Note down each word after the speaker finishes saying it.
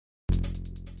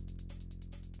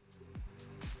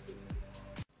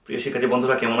প্রিয় শিক্ষার্থী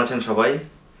বন্ধুরা কেমন আছেন সবাই?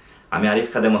 আমি আরিফ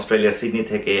খাদেম অস্ট্রেলিয়ার সিডনি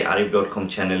থেকে Arif.com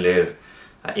চ্যানেলের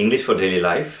ইংলিশ ফর ডেইলি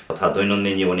লাইফ তথা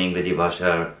দৈনন্দিন জীবনে ইংরেজি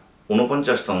ভাষার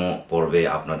 ৪৯তম পর্বে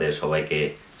আপনাদের সবাইকে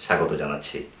স্বাগত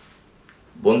জানাচ্ছি।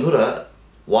 বন্ধুরা,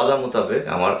 ওয়াদা মোতাবেক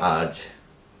আমার আজ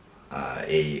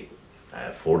এই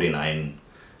 49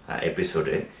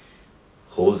 এপিসোডে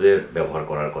হোজের ব্যবহার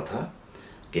করার কথা,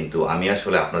 কিন্তু আমি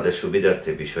আসলে আপনাদের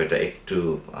সুবিধার্থে বিষয়টা একটু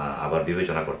আবার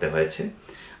বিবেচনা করতে হয়েছে।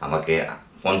 আমাকে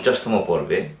 ৫০তম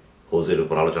পর্বে হোজের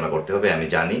উপর আলোচনা করতে হবে। আমি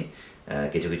জানি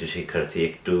কিছু কিছু শিক্ষার্থী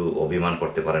একটু অভিমান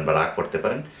করতে পারেন বা রাগ করতে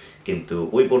পারেন, কিন্তু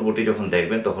ওই পর্বটি যখন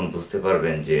দেখবেন তখন বুঝতে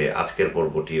পারবেন যে আজকের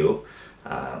পর্বটিও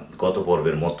গত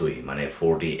পর্বের মতোই, মানে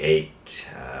 48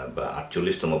 বা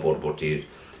 ৪৮তম পর্বটির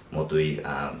মতোই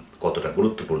কতটা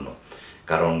গুরুত্বপূর্ণ।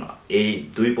 কারণ এই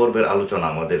দুই পর্বের আলোচনা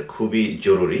আমাদের খুবই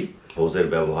জরুরি। হোজের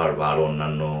ব্যবহার বা আরও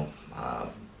অন্যান্য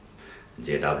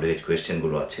যে WH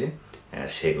কোয়েশ্চেনগুলো আছে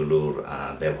সেগুলোর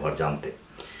ব্যবহার জানতে।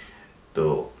 তো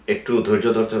একটু ধৈর্য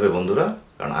ধরতে হবে বন্ধুরা,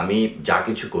 কারণ আমি যা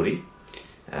কিছু করি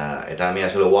এটা আমি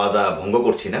আসলে ওয়াদা ভঙ্গ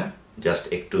করছি না, জাস্ট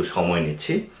একটু সময়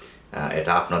নিচ্ছি।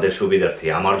 এটা আপনাদের সুবিধার্থে,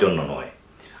 আমার জন্য নয়।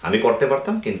 আমি করতে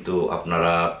পারতাম, কিন্তু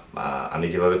আপনারা আমি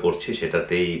যেভাবে করছি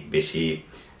সেটাতেই বেশি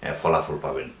ফলাফল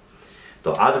পাবেন। তো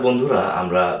আজ বন্ধুরা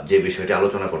আমরা যে বিষয়টি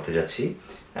আলোচনা করতে যাচ্ছি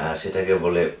সেটাকে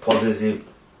বলে পজেসিভ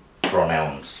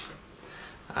প্রনাউন্স।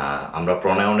 আমরা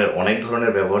প্রনাউনের অনেক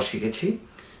ধরনের ব্যবহার শিখেছি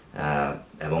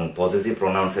এবং পজেসিভ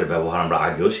প্রনাউন্সের ব্যবহার আমরা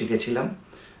আগেও শিখেছিলাম।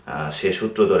 সে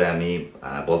সূত্র ধরে আমি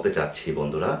বলতে চাচ্ছি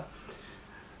বন্ধুরা,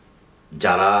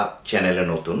 যারা চ্যানেলে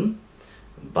নতুন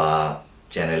বা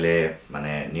চ্যানেলে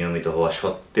মানে নিয়মিত হওয়া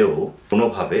সত্ত্বেও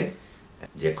কোনোভাবে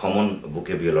যে কমন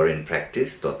ভোকাবুলারি ইন প্র্যাকটিস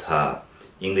তথা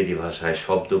ইংরেজি ভাষায়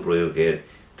শব্দ প্রয়োগের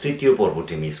তৃতীয়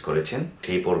পর্বটি মিস করেছেন,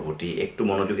 সেই পর্বটি একটু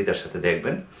মনোযোগিতার সাথে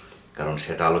দেখবেন, কারণ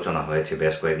সেটা আলোচনা হয়েছে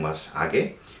বেশ কয়েক মাস আগে।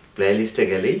 প্লেলিস্টে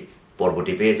গেলেই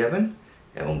পর্বটি পেয়ে যাবেন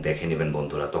এবং দেখে নেবেন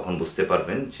বন্ধুরা, তখন বুঝতে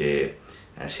পারবেন যে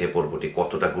সে পর্বটি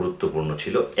কতটা গুরুত্বপূর্ণ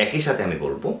ছিল। একই সাথে আমি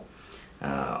বলবো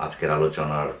আজকের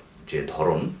আলোচনার যে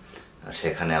ধরন,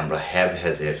 সেখানে আমরা হ্যাভ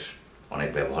হ্যাজের অনেক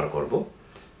ব্যবহার করব,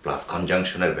 প্লাস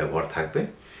কনজাংশনের ব্যবহার থাকবে।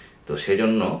 তো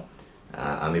সেজন্য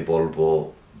আমি বলবো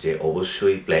যে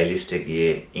অবশ্যই প্লেলিস্টে গিয়ে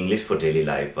ইংলিশ ফর ডেইলি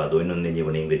লাইফ বা দৈনন্দিন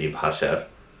জীবনে ইংরেজি ভাষার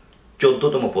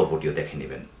 14তম পর্বটিও দেখে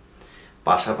নেবেন।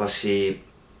 পাশাপাশি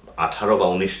 18 বা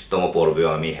 19তম পর্বেও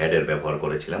আমি হেডের ব্যবহার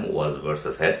করেছিলাম, ওয়াজ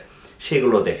ভার্সেস হেড,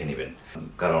 সেগুলো দেখে নেবেন।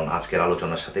 কারণ আজকের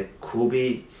আলোচনার সাথে খুবই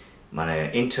মানে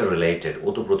ইন্টার রিলেটেড,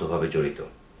 ওতপ্রোতভাবে জড়িত।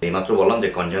 এইমাত্র বললাম যে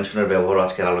কনজাংশনের ব্যবহার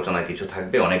আজকের আলোচনায় কিছু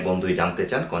থাকবে। অনেক বন্ধুই জানতে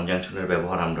চান কনজাংশনের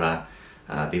ব্যবহার আমরা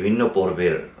বিভিন্ন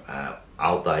পর্বের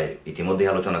আওতায় ইতিমধ্যে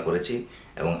আলোচনা করেছি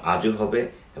এবং আজও হবে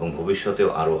এবং ভবিষ্যতেও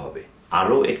আরও হবে।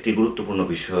 আরও একটি গুরুত্বপূর্ণ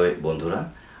বিষয় বন্ধুরা,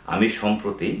 আমি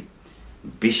সম্প্রতি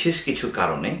বিশেষ কিছু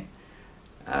কারণে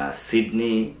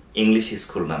সিডনি ইংলিশ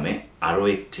স্কুল নামে আরও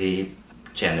একটি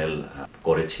চ্যানেল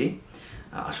করেছি।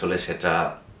 আসলে সেটা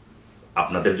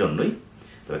আপনাদের জন্যই,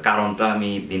 তবে কারণটা আমি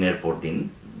দিনের পর দিন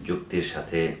যুক্তির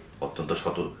সাথে অত্যন্ত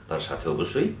সততার সাথে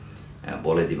অবশ্যই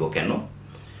বলে দিব কেন।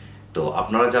 তো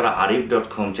আপনারা যারা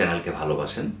Arif.com চ্যানেলকে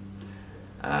ভালোবাসেন,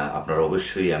 আপনারা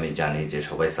অবশ্যই, আমি জানি যে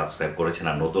সবাই সাবস্ক্রাইব করেছেন,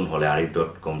 আর নতুন হলে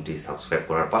Arif.comটি সাবস্ক্রাইব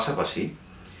করার পাশাপাশি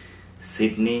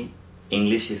সিডনি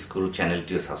ইংলিশ স্কুল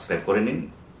চ্যানেলটিও সাবস্ক্রাইব করে নিন,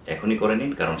 এখনই করে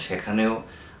নিন, কারণ সেখানেও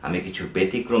আমি কিছু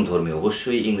ব্যতিক্রম ধর্মী,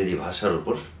 অবশ্যই ইংরেজি ভাষার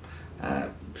উপর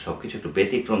সবকিছু একটু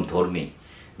ব্যতিক্রম ধর্মী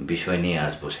বিষয় নিয়ে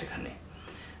আসবো সেখানে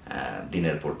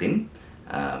দিনের পর দিন।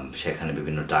 সেখানে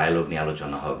বিভিন্ন ডায়ালগ নিয়ে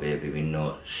আলোচনা হবে, বিভিন্ন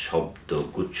শব্দ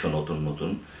গুচ্ছ নতুন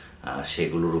নতুন,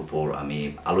 সেগুলোর উপর আমি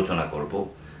আলোচনা করব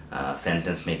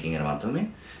সেন্টেন্স মেকিংয়ের মাধ্যমে।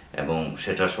 এবং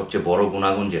সেটার সবচেয়ে বড়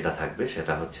গুণাগুণ যেটা থাকবে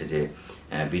সেটা হচ্ছে যে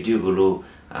ভিডিওগুলো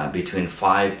বিটুইন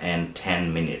 5 and 10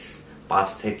 মিনিটস, 5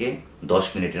 থেকে 10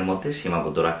 মিনিটের মধ্যে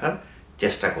সীমাবদ্ধ রাখার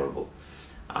চেষ্টা করব।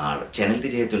 আর চ্যানেলটি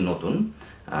যেহেতু নতুন,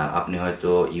 আপনি হয়তো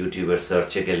ইউটিউবের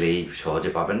সার্চে গেলেই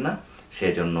সহজে পাবেন না,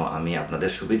 সেজন্য আমি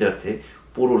আপনাদের সুবিধার্থে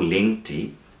পুরো লিঙ্কটি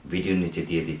ভিডিও নিচে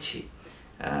দিয়ে দিচ্ছি।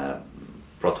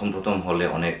 প্রথম হলে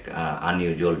অনেক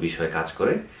আনইউজুয়াল বিষয় কাজ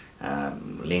করে,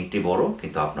 লিঙ্কটি বড়,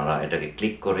 কিন্তু আপনারা এটাকে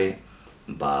ক্লিক করে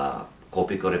বা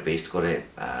কপি করে পেস্ট করে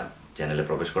চ্যানেলে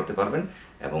প্রবেশ করতে পারবেন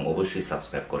এবং অবশ্যই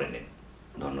সাবস্ক্রাইব করে নিন।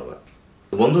 ধন্যবাদ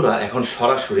বন্ধুরা। এখন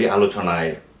সরাসরি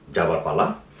আলোচনায় যাবার পালা।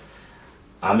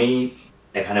 আমি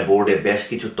এখানে বোর্ডে বেশ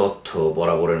কিছু তথ্য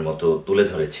বরাবরের মতো তুলে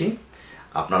ধরেছি।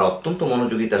 আপনারা অত্যন্ত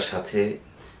মনোযোগিতার সাথে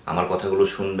আমার কথাগুলো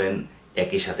শুনবেন,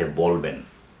 একই সাথে বলবেন,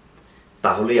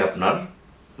 তাহলেই আপনার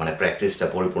মানে প্র্যাকটিসটা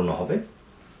পরিপূর্ণ হবে।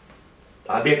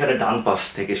 আমি এখানে ডান পাশ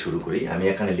থেকে শুরু করি। আমি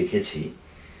এখানে লিখেছি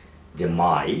যে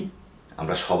মাই,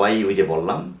 আমরা সবাই ওই যে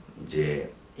বললাম যে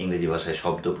ইংরেজি ভাষায়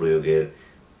শব্দ প্রয়োগের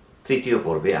তৃতীয়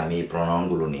পর্বে আমি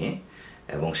প্রনাউনগুলো নিয়ে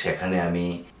এবং সেখানে আমি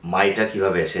মাইটা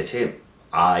কিভাবে এসেছে,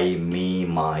 আই, মি,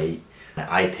 মাই,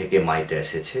 আই থেকে মাইটা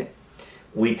এসেছে,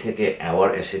 উই থেকে আওয়ার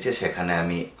এসেছে, সেখানে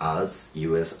আমি আজ,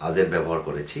 ইউএস আজের ব্যবহার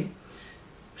করেছি,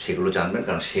 সেগুলো জানবেন,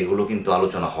 কারণ সেগুলো কিন্তু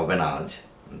আলোচনা হবে না আজ,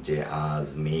 যে আজ,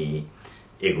 মি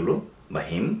এগুলো বা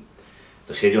হিম।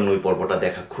 তো সেই জন্য ওই পর্বটা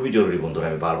দেখা খুবই জরুরি বন্ধুরা,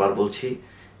 আমি বারবার বলছি,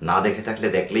 না দেখে থাকলে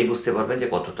দেখলেই বুঝতে পারবেন যে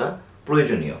কতটা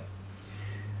প্রয়োজনীয়।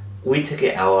 উই থেকে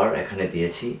আওয়ার এখানে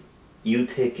দিয়েছি, ইউ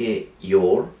থেকে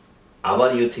ইয়োর, আবার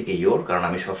ইউ থেকে ইয়োর, কারণ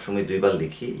আমি সবসময় দুইবার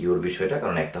লিখি ইয়োর বিষয়টা,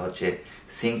 কারণ একটা হচ্ছে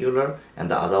singular and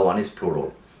the other one is plural,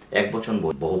 এক বচন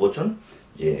বহুবচন,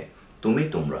 যে তুমি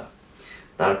তোমরা।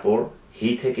 তারপর হি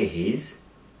থেকে হিজ,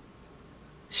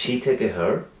 শি থেকে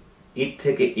হার, ইট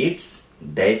থেকে ইটস,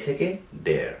 দেয় থেকে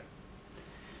দেয়ার।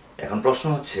 এখন প্রশ্ন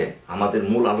হচ্ছে আমাদের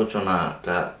মূল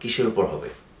আলোচনাটা কিসের উপর হবে,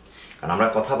 কারণ আমরা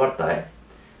কথাবার্তায়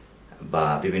বা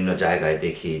বিভিন্ন জায়গায়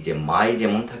দেখি যে মাই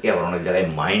যেমন থাকে, আবার অনেক জায়গায়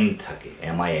মাইন্ড থাকে,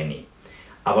 MINE,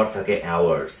 আবার থাকে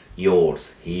আওয়ার্স, ইয়োর্স,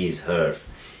 হিজ, হার্স।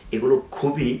 এগুলো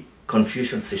খুবই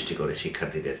কনফিউশন সৃষ্টি করে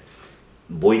শিক্ষার্থীদের।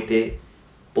 বইতে,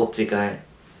 পত্রিকায়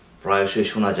প্রায়শই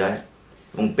শোনা যায়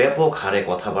এবং ব্যাপক হারে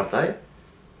কথাবার্তায়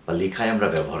বা লেখায় আমরা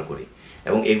ব্যবহার করি,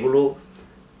 এবং এগুলো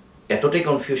এতটাই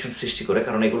কনফিউশন সৃষ্টি করে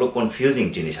কারণ এগুলো কনফিউজিং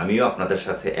জিনিস। আমিও আপনাদের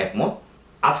সাথে একমত।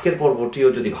 আজকের পর্বটিও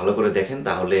যদি ভালো করে দেখেন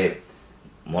তাহলে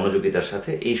মনোযোগিতার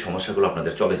সাথে এই সমস্যাগুলো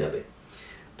আপনাদের চলে যাবে।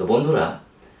 তো বন্ধুরা,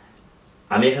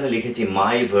 আমি এখানে লিখেছি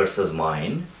মাই ভার্সেস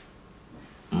মাইন।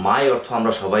 মাই অর্থ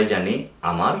আমরা সবাই জানি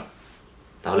আমার,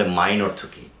 তাহলে মাইন অর্থ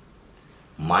কি?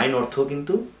 মাইন অর্থ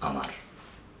কিন্তু আমার।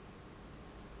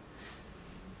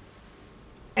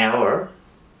 আওয়ার,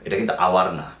 এটা কিন্তু আওয়ার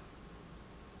না,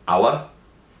 আওয়ার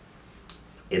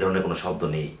এ ধরনের কোনো শব্দ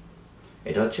নেই,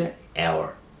 এটা হচ্ছে অ্যাওয়ার।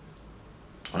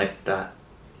 অনেকটা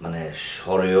মানে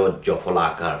স্বরেয় জফলা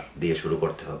আকার দিয়ে শুরু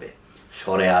করতে হবে,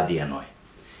 স্বরে আ দিয়ে নয়।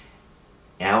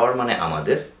 অ্যাওয়ার মানে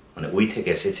আমাদের, মানে উই থেকে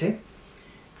এসেছে।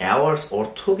 অ্যাওয়ার্স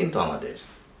অর্থ কিন্তু আমাদের।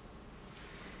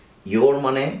 ইয়োর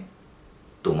মানে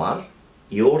তোমার,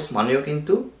 ইয়োর্স মানেও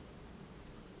কিন্তু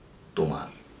তোমার।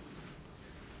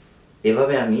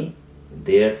 এভাবে আমি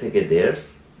দেয়ার থেকে দেয়ার্স,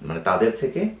 মানে তাদের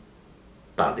থেকে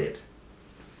তাদের।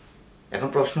 এখন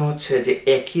প্রশ্ন হচ্ছে যে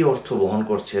একই অর্থ বহন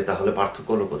করছে, তাহলে পার্থক্য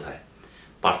হলো কোথায়?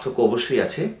 পার্থক্য অবশ্যই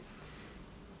আছে।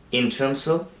 In terms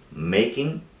of making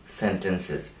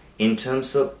sentences, in terms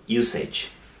of usage,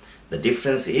 the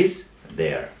difference is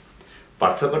there.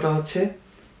 পার্থক্যটা হচ্ছে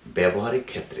ব্যবহারিক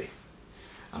ক্ষেত্রে।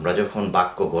 আমরা যখন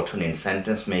বাক্য গঠন, in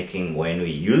sentence making, when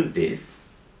we use this,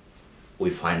 we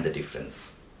find the difference.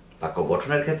 বাক্য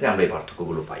গঠনের ক্ষেত্রে আমরা এই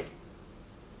পার্থক্যগুলো পাই।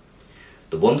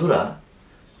 তো বন্ধুরা,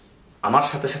 আমার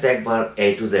সাথে সাথে একবার A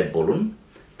to Z বলুন,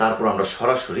 তারপর আমরা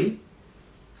সরাসরি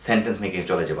সেন্টেন্স মেকিং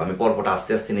চলে যাব। আমি পর্বটা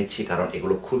আস্তে আস্তে নিচ্ছি কারণ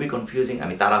এগুলো খুবই কনফিউজিং।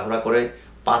 আমি তাড়াহুড়া করে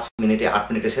 5 মিনিটে 8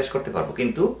 মিনিটে শেষ করতে পারবো,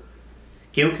 কিন্তু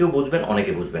কেউ কেউ বুঝবেন,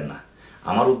 অনেকে বুঝবেন না।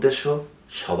 আমার উদ্দেশ্য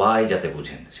সবাই যাতে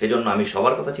বুঝেন, সেই জন্য আমি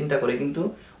সবার কথা চিন্তা করে কিন্তু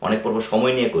অনেক পর্ব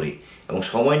সময় নিয়ে করি, এবং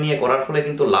সময় নিয়ে করার ফলে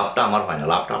কিন্তু লাভটা আমার হয় না,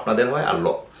 লাভটা আপনাদের হয়। আর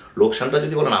লোকসানটা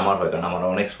যদি বলেন আমার হয়, কারণ আমার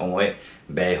অনেক সময়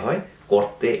ব্যয় হয়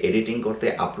করতে, এডিটিং করতে,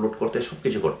 আপলোড করতে, সব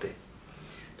কিছু করতে।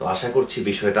 তো আশা করছি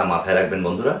বিষয়টা মাথায় রাখবেন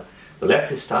বন্ধুরা। তো লেটস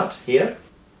স্টার্ট হিয়ার।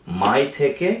 মাই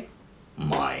থেকে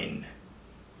মাইন,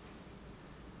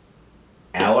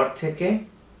 আওয়ার থেকে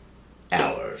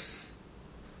আওয়ার্স।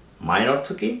 মাইন অর্থ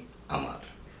কি? আমার।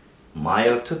 মাই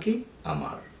অর্থ কি?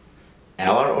 আমার।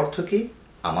 আওয়ার অর্থ কি?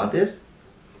 আমাদের।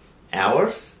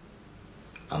 আওয়ার্স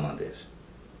আমাদের।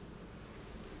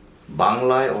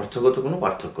 বাংলায় অর্থগত কোনো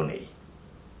পার্থক্য নেই।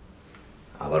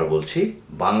 আবারও বলছি,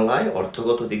 বাংলায়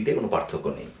অর্থগত দিক দিয়ে কোনো পার্থক্য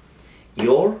নেই।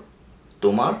 ইয়োর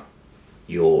তোমার,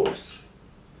 ইয়োর্স।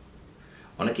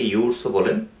 অনেকে ইয়োর্সও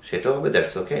বলেন, সেটা হবে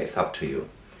that's okay, it's up to you.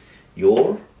 Your,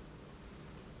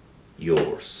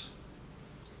 yours.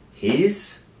 His,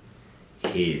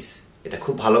 his. এটা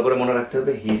খুব ভালো করে মনে রাখতে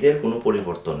হবে, হিজের কোনো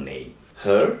পরিবর্তন নেই।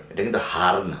 হার, এটা কিন্তু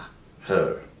হার না,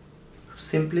 হার।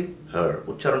 সিম্পলি হার।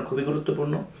 উচ্চারণ খুবই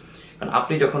গুরুত্বপূর্ণ, কারণ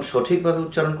আপনি যখন সঠিকভাবে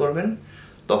উচ্চারণ করবেন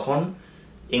তখন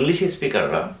ইংলিশ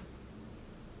স্পিকাররা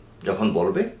যখন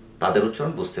বলবে তাদের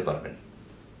উচ্চারণ বুঝতে পারবেন।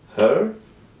 হার,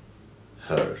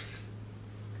 হার্স।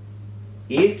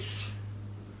 It's,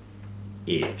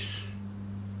 it's.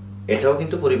 এটাও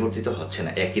কিন্তু পরিবর্তিত হচ্ছে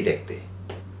না, একই দেখতে।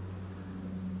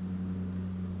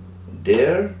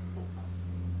 দেয়ার,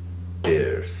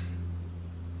 দেয়ার্স।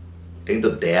 এটা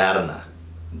কিন্তু দেয়ার না,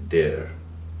 দেয়ার।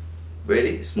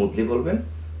 ভেরি স্মুথলি বলবেন,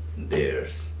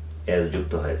 দেয়ার্স। এস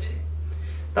যুক্ত হয়েছে।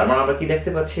 তার মানে আমরা কি দেখতে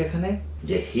পাচ্ছি এখানে,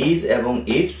 যে হিজ এবং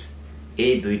ইটস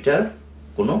এই দুইটার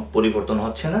কোনো পরিবর্তন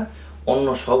হচ্ছে না। অন্য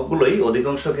সবগুলোই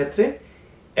অধিকাংশ ক্ষেত্রে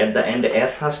এট দ্য এন্ড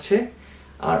এস আসছে,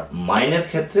 আর মাইনের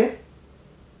ক্ষেত্রে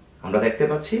আমরা দেখতে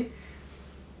পাচ্ছি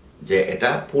যে এটা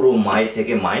পুরো মাই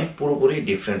থেকে মাইন্ড পুরোপুরি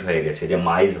ডিফারেন্ট হয়ে গেছে, যে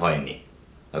মাইজ হয়নি।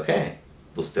 ওকে,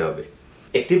 বুঝতে হবে।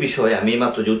 একটি বিষয় আমি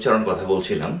মাত্র যে উচ্চারণ কথা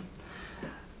বলছিলাম,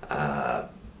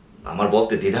 আমার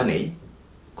বলতে দ্বিধা নেই,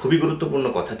 খুবই গুরুত্বপূর্ণ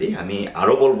কথাটি, আমি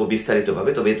আরও বলবো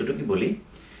বিস্তারিতভাবে। তবে এতটুকু বলি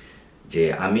যে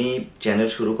আমি চ্যানেল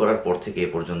শুরু করার পর থেকে এ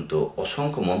পর্যন্ত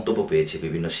অসংখ্য মন্তব্য পেয়েছি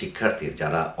বিভিন্ন শিক্ষার্থীর,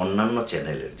 যারা অন্যান্য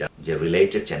চ্যানেলের যে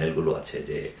রিলেটেড চ্যানেলগুলো আছে,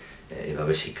 যে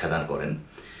এভাবে শিক্ষাদান করেন,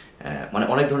 মানে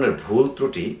অনেক ধরনের ভুল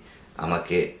ত্রুটি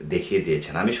আমাকে দেখিয়ে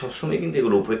দিয়েছেন। আমি সবসময় কিন্তু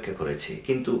এগুলো উপেক্ষা করেছি,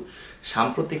 কিন্তু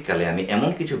সাম্প্রতিককালে আমি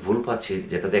এমন কিছু ভুল পাচ্ছি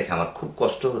যেটা দেখে আমার খুব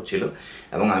কষ্ট হচ্ছিল,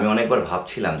 এবং আমি অনেকবার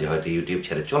ভাবছিলাম যে হয়তো ইউটিউব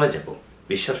ছেড়ে চলে যাব।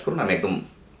 বিশ্বাস করুন, আমি একদম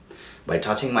বাই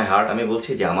টাচিং মাই হার্ট আমি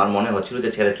বলছি যে আমার মনে হচ্ছিল যে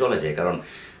ছেড়ে চলে যায়। কারণ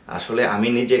আসলে আমি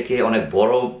নিজেকে অনেক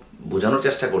বড় বোঝানোর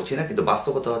চেষ্টা করছি না, কিন্তু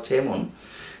বাস্তবতা হচ্ছে এমন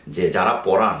যে যারা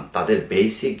পড়ান তাদের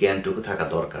বেসিক জ্ঞানটুকু থাকা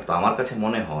দরকার। তো আমার কাছে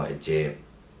মনে হয় যে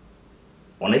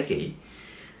অনেকেই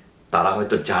তারা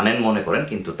হয়তো জানেন মনে করেন,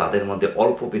 কিন্তু তাদের মধ্যে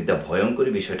অল্প বিদ্যা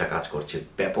ভয়ঙ্করী বিষয়টা কাজ করছে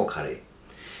ব্যাপক হারে।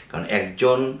 কারণ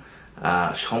একজন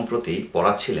সম্প্রতি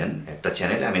পড়াচ্ছিলেন একটা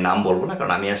চ্যানেলে, আমি নাম বলবো না,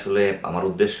 কারণ আমি আসলে আমার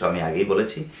উদ্দেশ্য আমি আগেই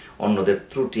বলেছি অন্যদের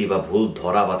ত্রুটি বা ভুল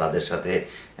ধরা বা তাদের সাথে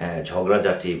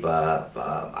ঝগড়াঝাটি বা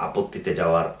আপত্তিতে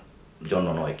যাওয়ার জন্য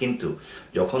নয়। কিন্তু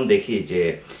যখন দেখি যে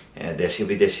দেশে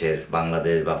বিদেশের,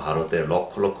 বাংলাদেশ বা ভারতের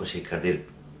লক্ষ লক্ষ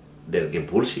শিক্ষার্থীদেরকে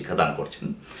ভুল শিক্ষাদান করছেন,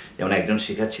 যেমন একজন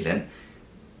শিখাচ্ছিলেন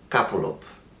কাপলব,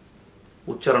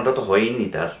 উচ্চারণটা তো হয়নি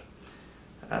তার,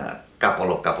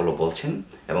 কাপলব কাপলব বলছেন,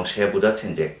 এবং সে বোঝাচ্ছেন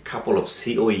যে কাপলব,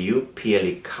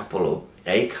 COUPLE, কাপলব,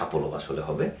 এই কাপলব আসলে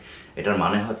হবে, এটার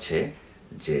মানে হচ্ছে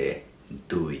যে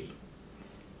দুই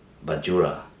বা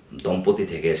জোড়া, দম্পতি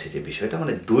থেকে এসেছে বিষয়টা,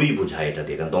 মানে দুই বোঝায় এটা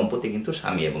দিয়ে, কারণ দম্পতি কিন্তু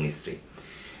স্বামী এবং স্ত্রী।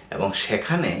 এবং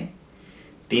সেখানে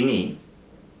তিনি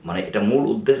মানে এটা মূল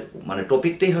উদ্দেশ্য, মানে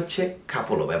টপিকটাই হচ্ছে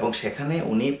কাপলব, এবং সেখানে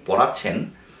উনি পড়াচ্ছেন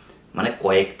মানে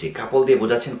কয়েকটি, কাপল দিয়ে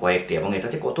বোঝাচ্ছেন কয়েকটি, এবং এটা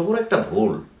যে কত বড় একটা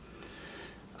ভুল।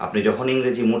 আপনি যখন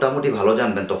ইংরেজি মোটামুটি ভালো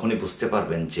জানবেন তখনই বুঝতে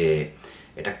পারবেন যে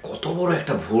এটা কত বড়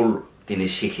একটা ভুল তিনি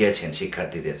শিখিয়েছেন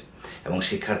শিক্ষার্থীদের, এবং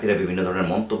শিক্ষার্থীরা বিভিন্ন ধরনের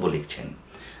মন্তব্য লিখছেন।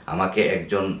 আমাকে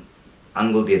একজন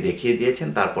আঙ্গুল দিয়ে দেখিয়ে দিয়েছেন,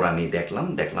 তারপর আমি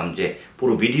দেখলাম যে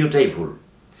পুরো ভিডিওটাই ভুল।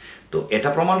 তো এটা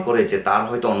প্রমাণ করে যে তার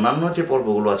হয়তো অন্যান্য যে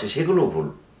পর্বগুলো আছে সেগুলোও ভুল,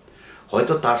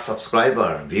 হয়তো তার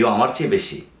সাবস্ক্রাইবার ভিউ আমার চেয়ে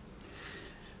বেশি।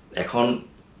 এখন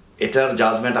এটার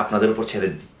জাজমেন্ট আপনাদের উপর ছেড়ে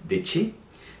দিচ্ছি।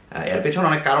 এর পেছনে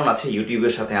অনেক কারণ আছে,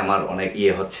 ইউটিউবের সাথে আমার অনেক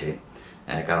হচ্ছে,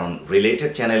 কারণ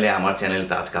রিলেটেড চ্যানেলে আমার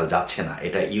চ্যানেলটা আজকাল যাচ্ছে না,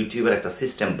 এটা ইউটিউবের একটা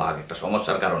সিস্টেম বাগ, একটা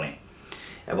সমস্যার কারণে,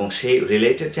 এবং সেই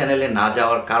রিলেটেড চ্যানেলে না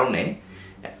যাওয়ার কারণে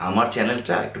আমার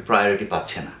চ্যানেলটা একটু প্রায়োরিটি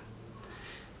পাচ্ছে না।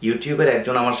 ইউটিউবের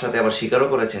একজন আমার সাথে আবার স্বীকারও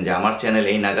করেছেন যে আমার চ্যানেল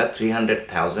এই নাগাদ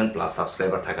 300,000 প্লাস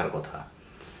সাবস্ক্রাইবার থাকার কথা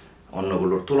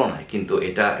অন্যগুলোর তুলনায়, কিন্তু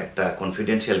এটা একটা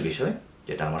কনফিডেন্সিয়াল বিষয়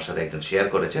যেটা আমার সাথে একজন শেয়ার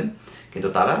করেছেন, কিন্তু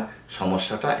তারা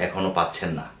সমস্যাটা এখনো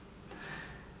পাচ্ছেন না।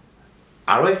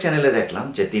 আরও এক চ্যানেলে দেখলাম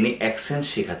যে তিনি অ্যাকসেন্ট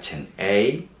শিখাচ্ছেন,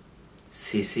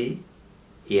 ACCENT,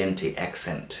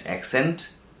 অ্যাকসেন্ট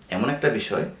এমন একটা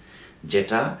বিষয়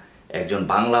যেটা একজন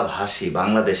বাংলা ভাষী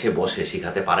বাংলাদেশে বসে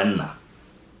শিখাতে পারেন না,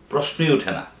 প্রশ্নই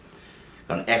ওঠে না।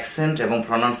 কারণ অ্যাকসেন্ট এবং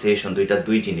প্রনাউন্সিয়েশন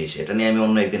দুই জিনিস, এটা নিয়ে আমি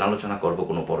অন্য একদিন আলোচনা করব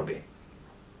কোনো পর্বে।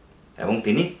 এবং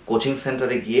তিনি কোচিং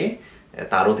সেন্টারে গিয়ে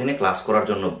তার অধীনে ক্লাস করার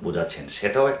জন্য বোঝাচ্ছেন,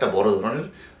 সেটাও একটা বড় ধরনের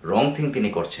রং থিং তিনি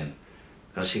করছেন,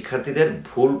 কারণ শিক্ষার্থীদের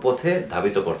ভুল পথে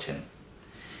ধাবিত করছেন।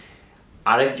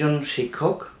 আরেকজন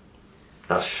শিক্ষক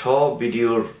তার সব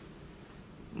ভিডিওর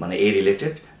মানে এই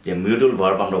রিলেটেড যে মিডল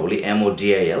ভার্ব আমরা বলি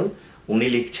MODIL, উনি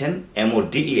লিখছেন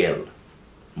MODEL,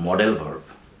 মডেল ভার্ব,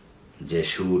 যে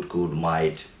শুড, কুড,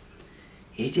 মাইট,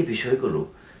 এই যে বিষয়গুলো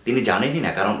তিনি জানেনই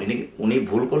না, কারণ উনি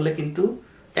ভুল করলে কিন্তু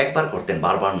একবার করতেন,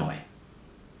 বারবার নয়।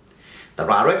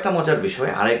 তারপর আরও একটা মজার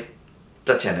বিষয়,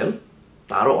 আরেকটা চ্যানেল,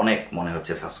 তারও অনেক মনে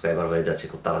হচ্ছে সাবস্ক্রাইবার হয়ে যাচ্ছে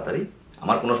খুব তাড়াতাড়ি।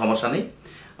 আমার কোনো সমস্যা নেই,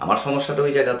 আমার সমস্যাটা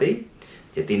ওই জায়গাতেই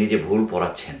যে তিনি যে ভুল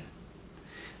পড়াচ্ছেন,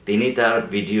 তিনি তার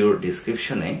ভিডিওর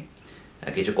ডিসক্রিপশনে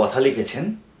কিছু কথা লিখেছেন,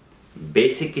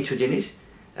 বেসিক কিছু জিনিস,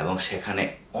 এবং সেখানে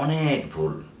অনেক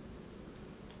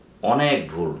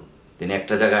ভুল। তিনি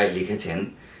একটা জায়গায় লিখেছেন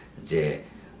যে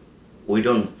we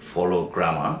don't follow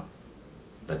grammar,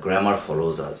 the grammar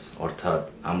follows আস, অর্থাৎ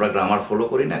আমরা গ্রামার ফলো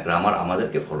করি না, গ্রামার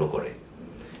আমাদেরকে ফলো করে।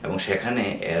 এবং সেখানে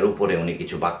এর উপরে উনি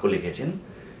কিছু বাক্য লিখেছেন,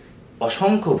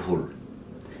 অসংখ্য ভুল,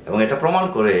 এবং এটা প্রমাণ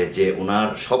করে যে ওনার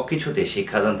সব কিছুতে,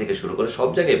 শিক্ষাদান থেকে শুরু করে সব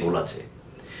জায়গায় ভুল আছে।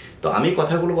 তো আমি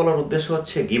কথাগুলো বলার উদ্দেশ্য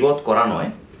হচ্ছে গীবত করা নয়,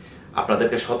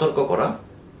 আপনাদেরকে সতর্ক করা।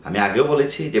 আমি আগেও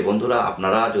বলেছি যে বন্ধুরা,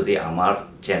 আপনারা যদি আমার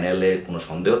চ্যানেলে কোনো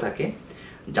সন্দেহ থাকে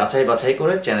যাচাই বাছাই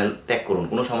করে চ্যানেল ত্যাগ করুন,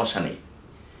 কোনো সমস্যা নেই।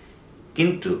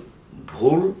 কিন্তু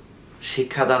ভুল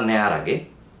শিক্ষাদান নেওয়ার আগে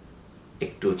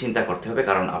একটু চিন্তা করতে হবে,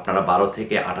 কারণ আপনারা 12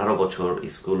 থেকে 18 বছর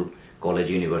স্কুল কলেজ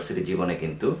ইউনিভার্সিটি জীবনে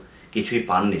কিন্তু কিছুই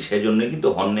পাননি, সেজন্যই কিন্তু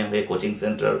হন্যে হয়ে কোচিং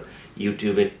সেন্টার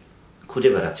ইউটিউবে খুঁজে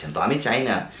বেড়াচ্ছেন। তো আমি চাই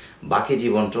না বাকি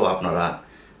জীবনটাও আপনারা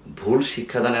ভুল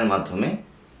শিক্ষাদানের মাধ্যমে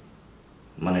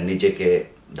মানে নিজেকে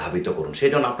ধাবিত করুন।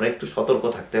 সেই জন্য আপনারা একটু সতর্ক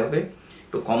থাকতে হবে,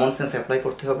 একটু কমন সেন্স অ্যাপ্লাই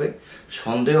করতে হবে,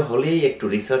 সন্দেহ হলেই একটু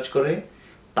রিসার্চ করে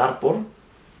তারপর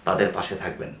তাদের পাশে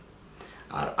থাকবেন।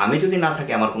 আর আমি যদি না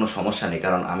থাকি আমার কোনো সমস্যা নেই,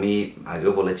 কারণ আমি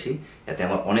আগেও বলেছি এতে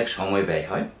আমার অনেক সময় ব্যয়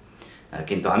হয়,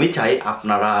 কিন্তু আমি চাই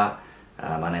আপনারা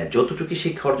মানে যতটুকু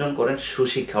শিক্ষা অর্জন করেন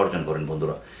সুশিক্ষা অর্জন করেন।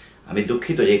 বন্ধুরা, আমি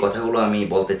দুঃখিত যে এই কথাগুলো আমি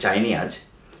বলতে চাইনি আজ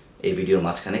এই ভিডিওর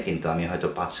মাঝখানে, কিন্তু আমি হয়তো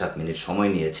 5-7 মিনিট সময়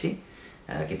নিয়েছি,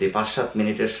 কিন্তু এই 5-7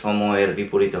 মিনিটের সময়ের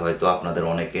বিপরীতে হয়তো আপনাদের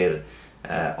অনেকের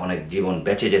অনেক জীবন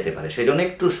বেঁচে যেতে পারে। সেই জন্য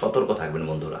একটু সতর্ক থাকবেন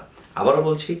বন্ধুরা। আবারও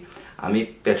বলছি, আমি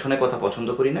পেছনে কথা পছন্দ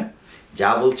করি না,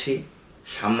 যা বলছি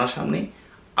সামনাসামনি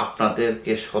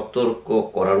আপনাদেরকে সতর্ক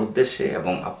করার উদ্দেশ্যে,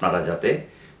 এবং আপনারা যাতে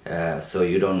so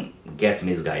you don't get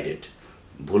misguided,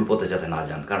 ভুল পথে যাতে না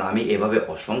যান। কারণ আমি এভাবে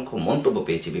অসংখ্য মন্তব্য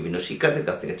পেয়েছি বিভিন্ন শিক্ষার্থীর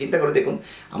কাছ থেকে। চিন্তা করে দেখুন,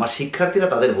 আমার শিক্ষার্থীরা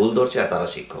তাদের ভুল ধরছে আর তারা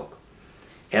শিক্ষক,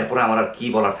 এরপরে আমার আর কি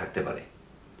বলার থাকতে পারে?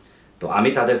 তো আমি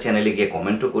তাদের চ্যানেলে গিয়ে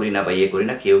কমেন্টও করি না বা করি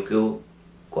না। কেউ কেউ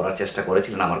করার চেষ্টা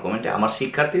করেছিলেন আমার কমেন্টে, আমার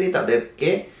শিক্ষার্থীরাই তাদেরকে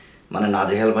মানে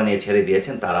নাজেহাল বানিয়ে ছেড়ে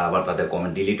দিয়েছেন, তারা আবার তাদের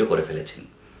কমেন্ট ডিলিটও করে ফেলেছেন,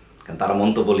 কারণ তারা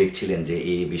মন্তব্য লিখছিলেন যে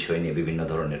এই বিষয় নিয়ে বিভিন্ন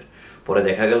ধরনের। পরে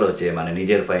দেখা গেল যে মানে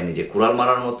নিজের পায়ে নিজে কুড়াল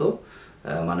মারার মতো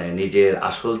মানে নিজের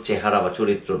আসল চেহারা বা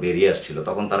চরিত্র বেরিয়ে আসছিল,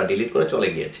 তখন তারা ডিলিট করে চলে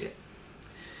গিয়েছে।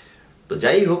 তো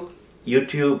যাই হোক,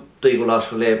 ইউটিউব তো এগুলো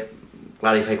আসলে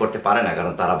ক্লারিফাই করতে পারে না,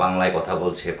 কারণ তারা বাংলায় কথা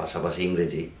বলছে পাশাপাশি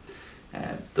ইংরেজি।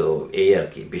 তো এই আর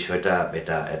কি বিষয়টা,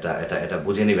 এটা এটা এটা এটা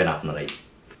বুঝে নেবেন আপনারাই।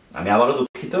 আমি আবারও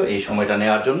দুঃখিত এই সময়টা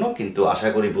নেওয়ার জন্য, কিন্তু আশা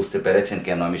করি বুঝতে পেরেছেন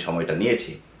কেন আমি সময়টা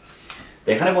নিয়েছি।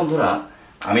 এখানে বন্ধুরা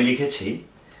আমি লিখেছি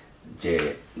যে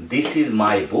দিস ইজ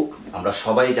মাই বুক। আমরা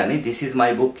সবাই জানি দিস ইজ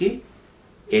মাই বুক কি,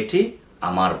 এটি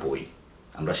আমার বই।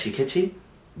 আমরা শিখেছি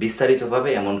বিস্তারিতভাবে,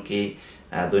 এমনকি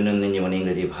দৈনন্দিন জীবনে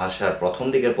ইংরেজি ভাষার প্রথম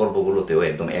দিকের পর্বগুলোতেও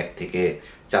একদম 1 থেকে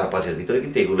 4-5-এর ভিতরে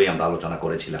কিন্তু এগুলোই আমরা আলোচনা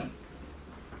করেছিলাম।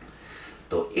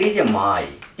 তো এই যে মাই,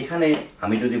 এখানে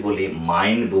আমি যদি বলি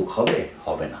মাইন বুক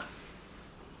হবে না,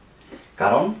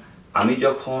 কারণ আমি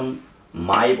যখন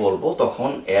মাই বলবো তখন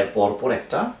এর পরপর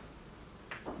একটা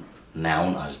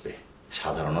নাউন আসবে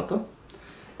সাধারণত,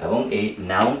 এবং এই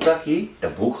নাউনটা কি, এটা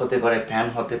বুক হতে পারে, ফ্যান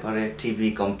হতে পারে, টিভি,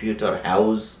 কম্পিউটার,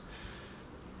 হাউস,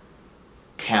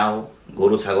 cow,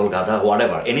 গরু, ছাগল, গাধা,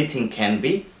 whatever, anything can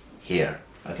be here.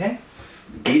 Okay?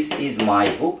 This is my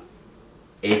book.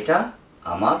 এটা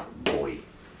আমার বই।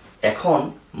 এখন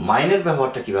মাইনের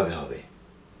ব্যবহারটা কিভাবে হবে?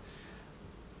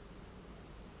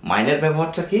 মাইনের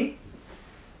ব্যবহারটা কি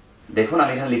দেখুন,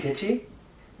 আমি এখানে লিখেছি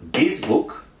this book।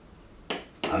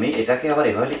 আমি এটাকে আবার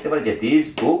এভাবে লিখতে পারি যে this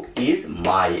book is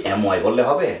my, my বললে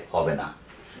হবে না।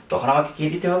 তখন আমাকে কি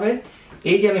দিতে হবে?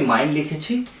 এই যে আমি মাইন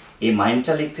লিখেছি, এই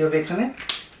মাইনটা লিখতে হবে এখানে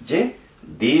যে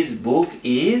this book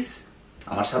is,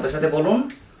 আমার সাথে সাথে বলুন,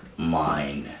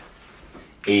 mine।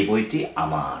 এই বইটি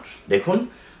আমার। দেখুন,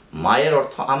 মায়ের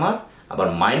অর্থ আমার, আবার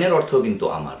মাইনের অর্থ কিন্তু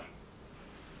আমার।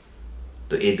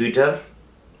 তো এই দুইটার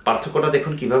পার্থক্যটা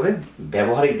দেখুন কিভাবে,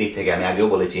 ব্যবহারিক দিক থেকে আমি আগেও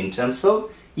বলেছি, in terms of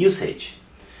usage.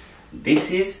 This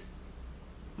is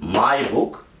my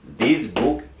book, this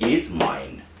book is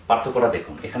mine. পার্থক্যটা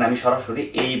দেখুন, এখানে আমি সরাসরি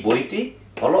এই বইটি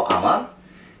হলো আমার,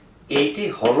 এইটি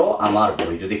হলো আমার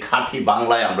বই, যদি খাঁটি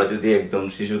বাংলায় আমরা যদি একদম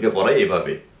শিশুকে পড়াই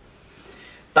এভাবে।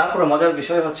 তারপরে মজার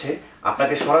বিষয় হচ্ছে,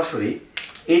 আপনাকে সরাসরি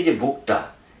এই যে বুকটা,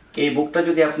 এই বুকটা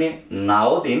যদি আপনি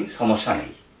নাও দিন সমস্যা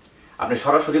নেই, আপনি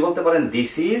সরাসরি বলতে পারেন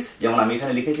দিস ইজ, যেমন আমি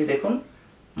এখানে লিখেছি দেখুন,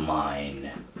 মাইন,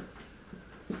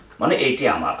 মানে এইটি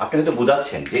আমার। আপনি হয়তো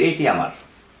বুঝাচ্ছেন যে এইটি আমার।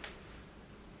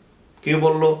 কেউ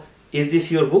বললো ইজ দিস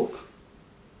ইউর বুক,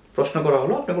 প্রশ্ন করা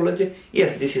হলো, আপনি বললেন যে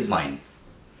ইয়েস দিস ইজ মাইন,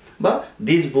 বা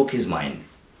দিস বুক ইজ মাইন।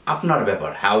 আপনার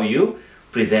ব্যাপার, হাউ ইউ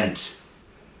প্রেজেন্ট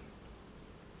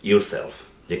ইউরসেলফ,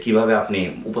 যে কিভাবে আপনি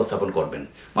উপস্থাপন করবেন,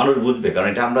 মানুষ বুঝবে, কারণ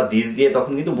এটা আমরা দিস দিয়ে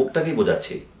তখন কিন্তু বুকটাকেই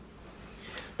বোঝাচ্ছি।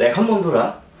 তো এখন বন্ধুরা,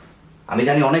 আমি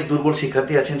জানি অনেক দুর্বল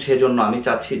শিক্ষার্থী আছেন, সেজন্য আমি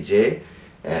চাচ্ছি যে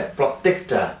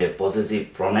প্রত্যেকটা পজেসিভ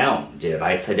প্রনাউন যে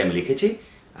রাইট সাইডে আমি লিখেছি,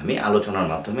 আমি আলোচনার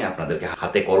মাধ্যমে আপনাদেরকে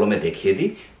হাতে কলমে দেখিয়ে দিই।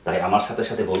 তাই আমার সাথে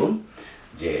সাথে বলুন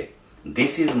যে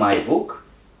this is my book,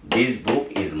 this book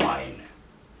is mine.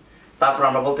 তারপর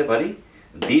আমরা বলতে পারি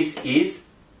দিস ইজ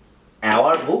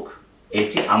আওয়ার বুক,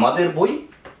 এটি আমাদের বই।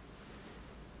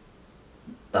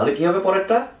 তাহলে কি হবে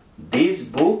পরেরটা? দিস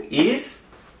বুক ইজ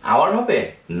আওয়ার হবে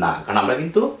না, কারণ আমরা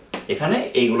কিন্তু এখানে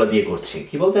এইগুলো দিয়ে করছি।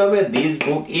 কি বলতে হবে? দিস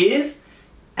বুক ইজ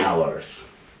আওয়ার্স,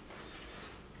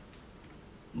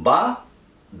 বা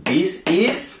দিস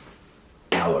ইজ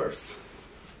আওয়ার্স।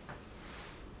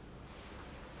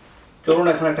 চলুন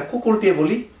এখন একটা কুকুর দিয়ে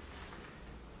বলি,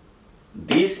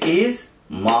 this is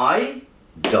my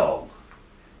dog,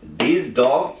 this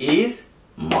dog is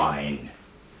mine.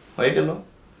 হয়ে গেল।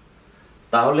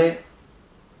 তাহলে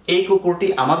এই কুকুরটি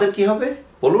আমাদের কি হবে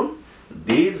বলুন,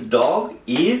 দিস ডগ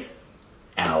ইজ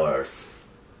আওয়ার্স।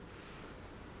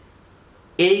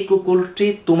 এই কুকুরটি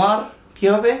তোমার কি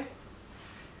হবে,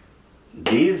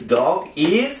 দিস ডগ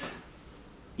ইজ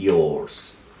yours।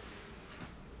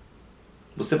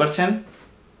 বুঝতে পারছেন?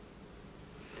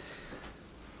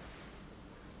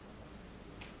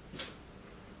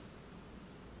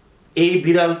 এই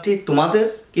বিড়ালটি তোমাদের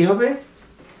কি হবে,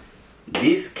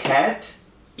 দিস cat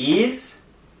is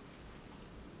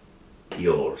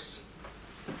yours।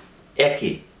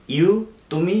 একই, ইউ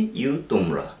তুমি, ইউ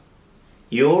তোমরা,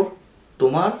 your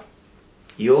তোমার,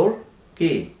 your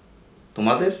কি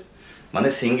তোমাদের, মানে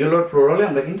সিঙ্গুলার প্লুরালে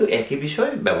আমরা কিন্তু একই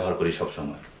বিষয় ব্যবহার করি সব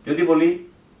সময়। যদি বলি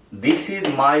দিস ইজ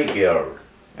মাই গার্ল,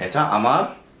 এটা আমার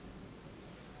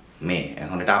মেয়ে।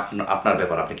 এখন এটা আপনার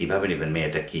ব্যাপার, আপনি কিভাবে নেবেন,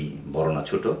 মেয়েটা কি বড় না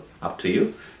ছোট, up to you.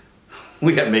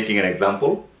 We are making an example.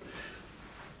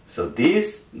 So this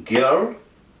girl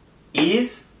is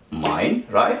mine,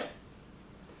 right?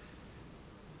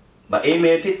 বা এই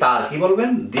মেয়েটি তার, কি বলবেন,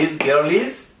 দিস গার্ল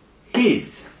ইজ হিজ।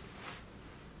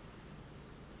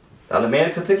 তাহলে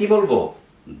মেয়ের ক্ষেত্রে কি বলবো,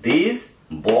 দিস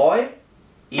বয়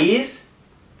ইজ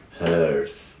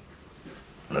হার্স।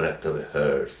 মনে রাখতে হবে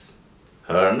হার্স,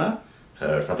 হার না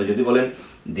হার্স। আপনি যদি বলেন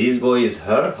দিস বয় ইজ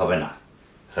হার, হবে না,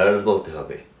 হার্স বলতে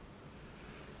হবে।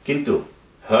 কিন্তু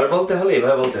হার বলতে হলে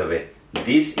এভাবে বলতে হবে,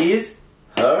 দিস ইজ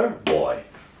হার বয়।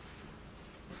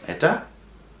 এটা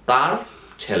তার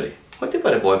ছেলে, হতে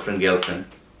পারে বয়ফ্রেন্ড গার্লফ্রেন্ড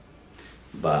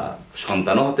বা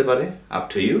সন্তানও হতে পারে, আপ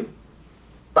টু ইউ।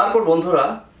 তারপর বন্ধুরা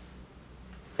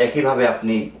একইভাবে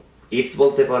আপনি ইটস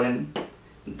বলতে পারেন,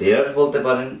 দেয়ার্স বলতে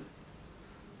পারেন,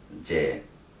 যে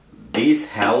দিস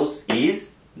হাউস ইজ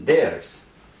দেয়ার্স,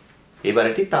 এবার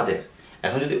এটি তাদের।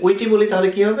 এখন যদি ওইটি বলি তাহলে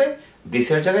কি হবে,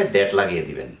 দিসের জায়গায় দ্যাট লাগিয়ে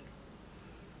দিবেন।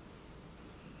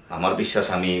 আমার বিশ্বাস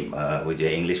আমি ওই যে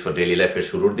ইংলিশ ফর ডেইলি লাইফের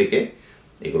শুরুর দিকে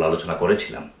এগুলো আলোচনা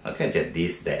করেছিলাম, ওকে, যে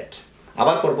দিস দ্যাট।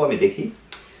 আবার করবো, আমি দেখি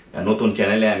নতুন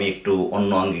চ্যানেলে আমি একটু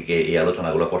অন্য আঙ্গিকে এই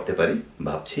আলোচনাগুলো করতে পারি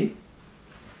ভাবছি।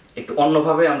 একটু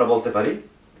অন্যভাবে আমরা বলতে পারি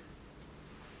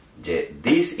যে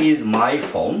দিস ইজ মাই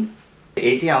ফোন,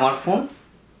 এইটি আমার ফোন,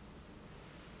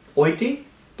 ওইটি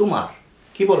তোমার।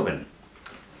 কি বলবেন,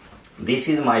 দিস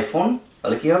ইজ মাই ফোন,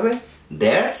 তাহলে কি হবে,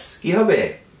 দ্যাটস কি হবে,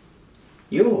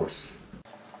 ইয়োর্স।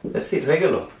 দ্যাটস ইট, হয়ে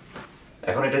গেল।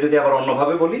 এখন এটা যদি আবার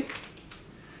অন্যভাবে বলি,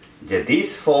 যে দিস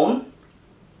ফোন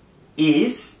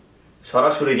ইজ,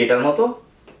 সরাসরি যেটার মতো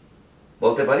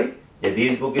বলতে পারি যে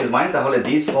দিস বুক ইজ মাইন, তাহলে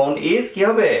দিস ফোন ইজ কি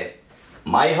হবে,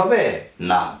 মাই হবে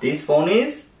না, this phone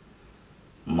is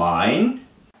mine.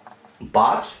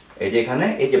 But, এই যে এখানে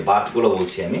এই যে বাট গুলো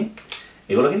বলছি আমি,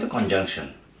 এগুলো কিন্তু কনজাংশন।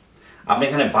 আপনি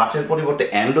এখানে বাটের পরিবর্তে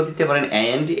অ্যান্ডও দিতে পারেন,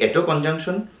 অ্যান্ড, এটাও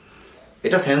কনজাংশন।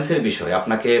 এটা সেন্সের বিষয়,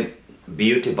 আপনাকে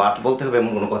বিউটি বাট বলতে হবে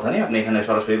এমন কোনো কথা নেই। আপনি এখানে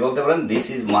সরাসরি বলতে পারেন this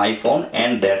is my phone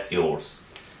and that's yours,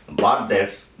 but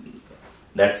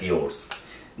that's yours.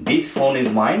 This phone is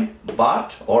mine but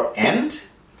or and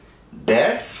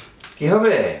that's কি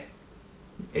হবে,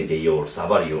 এই যে ইয়োর্স,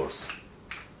 আবার ইয়োর্স।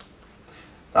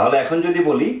 তাহলে এখন যদি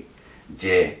বলি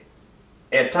যে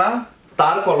এটা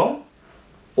তার কলম,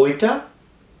 ওইটা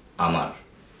আমার,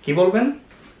 কি বলবেন,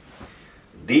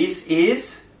 this is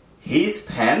his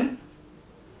fan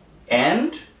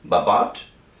and বা বাট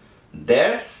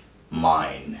দ্যাটস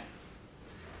মাইন।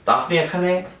 তা আপনি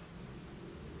এখানে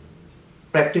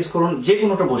প্র্যাকটিস করুন, যে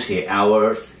কোনোটা বসিয়ে,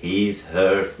 hours, his,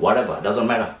 hertz, whatever, doesn't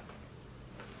matter.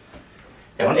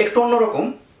 এখন একটু অন্যরকম,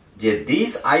 যে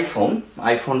দিস আইফোন,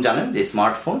 আইফোন জানেন যে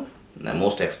smartphone,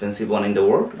 most expensive one in the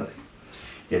world,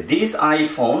 যে দিস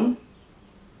আইফোন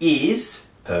ইজ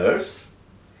হার্স,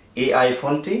 এই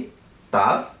আইফোনটি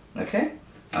তার, ওকে।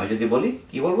 আমি যদি বলি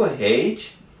কি বলবো, H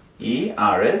E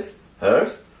R S,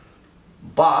 hertz.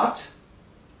 But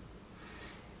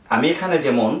আমি এখানে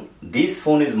যেমন দিস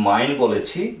ফোন ইজ মাইন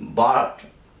বলেছি, বাট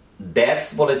দ্যাটস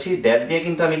বলেছি, দ্যাট দিয়ে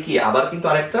কিন্তু আমি কি আবার কিন্তু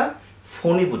আরেকটা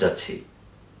ফোনই বোঝাচ্ছি,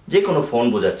 যে কোনো ফোন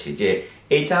বোঝাচ্ছি, যে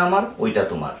এইটা আমার, ওইটা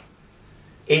তোমার,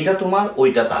 এইটা তোমার,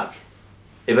 ওইটা তার,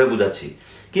 এভাবে বোঝাচ্ছি।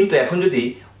 কিন্তু এখন যদি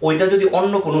ওইটা যদি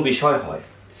অন্য কোনো বিষয় হয়,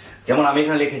 যেমন আমি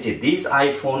এখানে লিখেছি this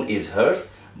iPhone is hertz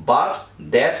but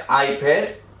that iPad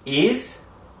is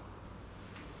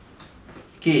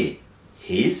কি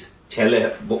হিজ, ছেলে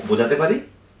বোঝাতে পারি,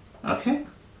 ওকে।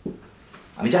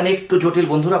 আমি জানি একটু জটিল,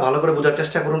 বন্ধুরা ভালো করে বোঝার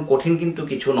চেষ্টা করুন, কঠিন কিন্তু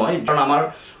কিছু নয়, কারণ আমার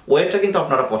ওয়েটা কিন্তু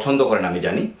আপনারা পছন্দ করেন, আমি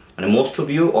জানি, মানে most of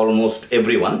you, almost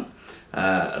everyone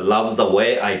loves the way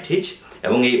I teach.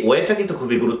 এবং এই ওয়েটা কিন্তু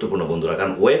খুবই গুরুত্বপূর্ণ বন্ধুরা,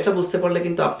 কারণ ওয়েটা বুঝতে পারলে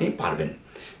কিন্তু আপনি পারবেন।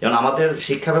 যেমন আমাদের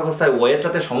শিক্ষা ব্যবস্থায়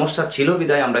ওয়েটাতে সমস্যা ছিল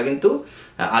বিধায় আমরা কিন্তু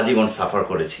আজীবন সাফার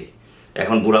করেছি।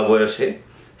 এখন বুড়া বয়সে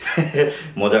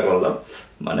মজা করলাম,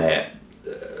 মানে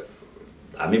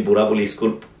আমি বুড়া বলি,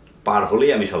 স্কুল পার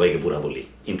হলেই আমি সবাইকে বুড়া বলি,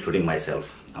 ইনক্লুডিং মাইসেলফ,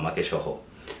 আমাকে সহ।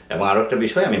 এবং আরও একটা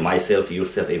বিষয়, আমি মাইসেলফ,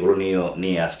 ইউরসেলফ এগুলো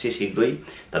নিয়ে আসছি শীঘ্রই।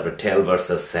 তারপরে টেল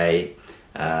ভার্সেস সাই,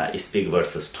 স্পিক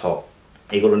ভার্সেস টক,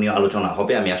 এগুলো নিয়ে আলোচনা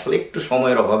হবে। আমি আসলে একটু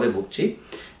সময়ের অভাবে ভুগছি,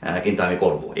 কিন্তু আমি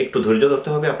করব। একটু ধৈর্য ধরতে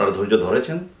হবে, আপনারা ধৈর্য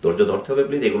ধরেছেন, ধৈর্য ধরতে হবে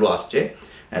প্লিজ। এগুলো আসছে,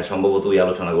 সম্ভবত ওই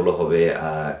আলোচনাগুলো হবে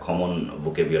কমন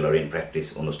ভোকাবুলারি ইন প্র্যাকটিস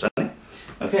অনুষ্ঠানে।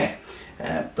 ওকে,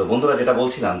 তো বন্ধুরা যেটা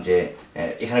বলছিলাম যে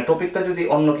এখানে টপিকটা যদি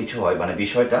অন্য কিছু হয়, মানে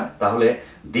বিষয়টা, তাহলে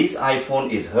this iPhone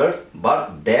is hertz but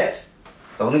that,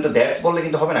 তখন কিন্তু দ্যাটস বললে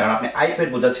কিন্তু হবে না, কারণ আপনি আইপ্যাড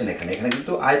বোঝাচ্ছেন এখানে। এখানে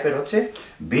কিন্তু আইপ্যাড হচ্ছে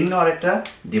ভিন্ন আরেকটা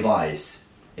ডিভাইস,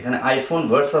 এখানে আইফোন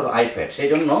ভার্সাস আইপ্যাড। সেই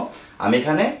জন্য আমি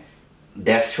এখানে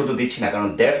দ্যাটস শুধু দিচ্ছি না, কারণ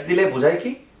দ্যাটস দিলে বোঝায়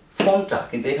কি ফোনটা,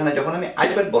 কিন্তু এখানে যখন আমি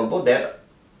আইপ্যাড বলবো, দ্যাট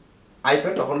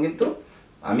আইপ্যাড, তখন কিন্তু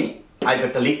আমি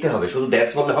আইপ্যাডটা লিখতে হবে, শুধু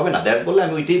দ্যাটস বললে হবে না। দ্যাটস বললে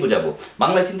আমি ওইটাই বোঝাবো।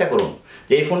 বাংলায় চিন্তা করুন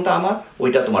যে এই ফোনটা আমার,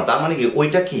 ওইটা তোমার, তার মানে কি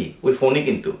ওইটা কি ওই ফোনই,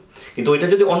 কিন্তু ওইটা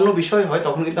যদি অন্য বিষয় হয়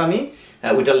তখন কিন্তু আমি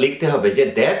ওইটা লিখতে হবে যে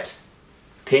that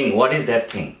thing, what is that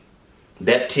thing,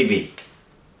 that TV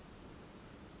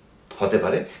হতে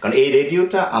পারে, কারণ এই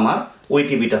রেডিওটা আমার, ওই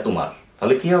টিভিটা তোমার।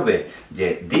 তাহলে কি হবে যে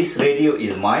this radio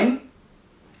is mine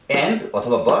and,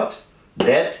 অথবা but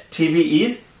that TV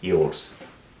is yours.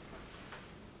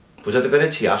 বুঝাতে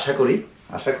পেরেছি? আশা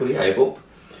করি, আই হোপ।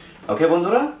 ওকে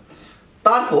বন্ধুরা,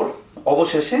 তারপর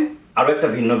অবশেষে আরো একটা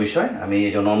ভিন্ন বিষয়, আমি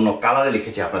এই জন্য অন্য কালারে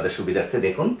লিখেছি আপনাদের সুবিধার্থে।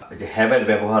 দেখুন, যে হ্যাভের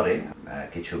ব্যবহারে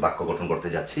কিছু বাক্য গঠন করতে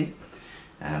যাচ্ছি।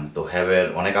 তো হ্যাভের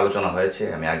অনেক আলোচনা হয়েছে,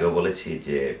 আমি আগেও বলেছি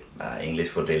যে ইংলিশ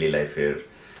ফর ডেইলি লাইফের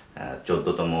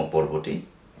 14তম পর্বটি,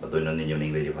 বা দৈনন্দিন জীবন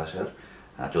ইংরেজি ভাষার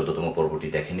 14তম পর্বটি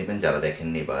দেখে নেবেন যারা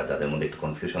দেখেননি, বা যাদের মধ্যে একটু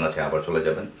কনফিউশন আছে আবার চলে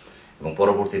যাবেন। এবং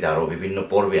পরবর্তীতে আরও বিভিন্ন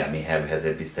পর্বে আমি হ্যাভ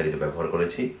হ্যাজের বিস্তারিত ব্যবহার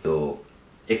করেছি। তো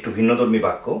একটু ভিন্নধর্মী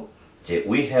বাক্য, যে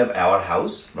উই হ্যাভ আওয়ার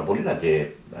হাউস, আমরা বলি না যে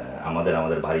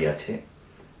আমাদের বাড়ি আছে,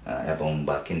 এবং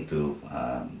বা কিন্তু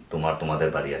তোমাদের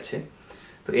বাড়ি আছে।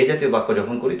 তো এই জাতীয় বাক্য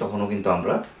যখন করি তখনও কিন্তু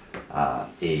আমরা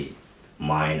এই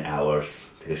মাইন, আওয়ার্স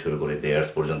থেকে শুরু করে দেয়ার্স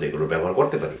পর্যন্ত এগুলো ব্যবহার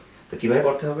করতে পারি। তো কীভাবে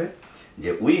করতে হবে, যে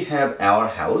we have our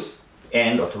house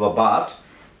and, অথবা বাট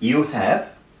ইউ হ্যাভ,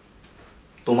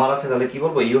 তোমার আছে, তাহলে কি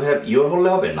বলবো, ইউ হ্যাভ ইয়োর বললে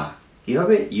হবে না, কি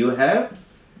হবে, ইউ হ্যাভ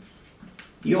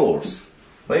ইয়োর্স,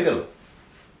 হয়ে গেল।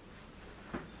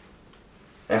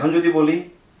 এখন যদি বলি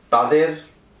তাদের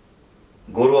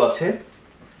গরু আছে,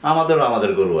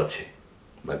 আমাদের গরু আছে,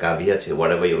 বা গাভী আছে,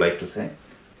 whatever you like to say.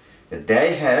 They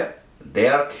have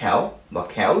their cow বা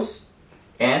cows,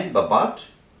 and but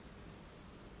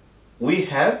we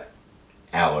have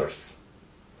ours.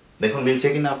 দেখুন মিলছে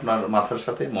কিনা আপনার মাথার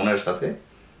সাথে, মনের সাথে।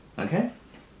 ওকে,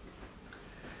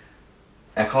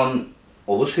 এখন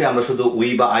অবশ্যই আমরা শুধু উই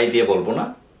বা আই দিয়ে বলবো না,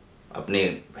 আপনি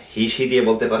হি সি দিয়ে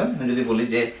বলতে পারেন। যদি বলি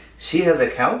যে she has a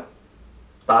cow,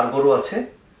 তার গরু আছে,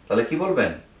 তাহলে কি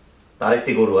বলবেন, তার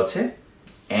একটি গরু আছে,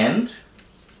 and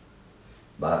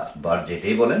বা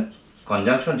যেটাই বলেন,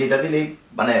 কনজাংশন যেটা দিলেই,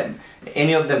 মানে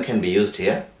any of them can be used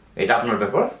here, এটা আপনার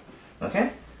ব্যাপার। ওকে,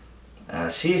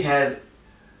 she has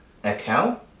a cow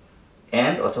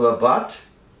and, অথবা but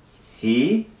he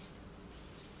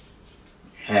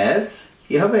has,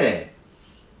 কি হবে,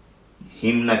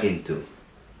 হিম না, কিন্তু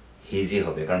হিজই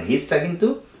হবে, কারণ হিজটা কিন্তু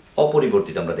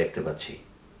অপরিবর্তিত আমরা দেখতে পাচ্ছি।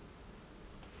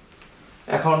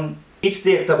 এখন ইটস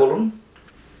দিয়ে একটা বলুন,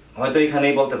 হয়তো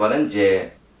এখানেই বলতে পারেন যে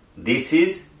দিস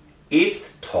ইজ ইটস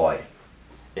টয়।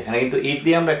 এখানে কিন্তু ইট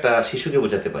দিয়ে আমরা একটা শিশুকে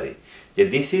বোঝাতে পারি যে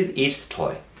দিস ইজ ইটস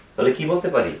টয়, তাহলে কি বলতে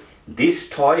পারি, দিস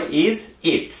টয় ইজ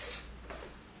ইটস।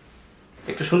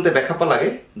 একটু শুনতে ব্যাখ্যাপা লাগে,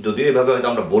 যদিও এভাবে হয়তো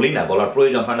আমরা বলি না, বলার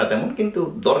প্রয়োজন হয় না তেমন, কিন্তু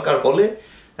দরকার হলে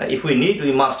if we need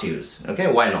we must use. Okay,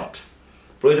 why not,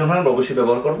 প্রয়োজন হয় আমরা অবশ্যই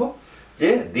ব্যবহার করবো, যে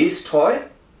দিস টয়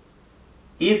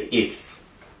ইজ ইটস,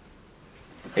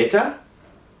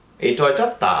 এই টয়টা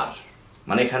তার,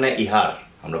 মানে এখানে ইহার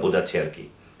আমরা বোঝাচ্ছি আর কি।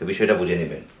 তো বিষয়টা বুঝে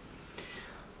নেবেন।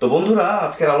 তো বন্ধুরা,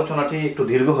 আজকের আলোচনাটি একটু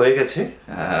দীর্ঘ হয়ে গেছে,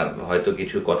 হয়তো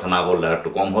কিছু কথা না বললে আর একটু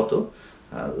কম হতো,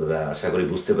 আশা করি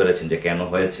বুঝতে পেরেছেন যে কেন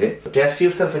হয়েছে। টেস্ট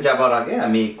ইউরসেলফে যাবার আগে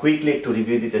আমি কুইকলি একটু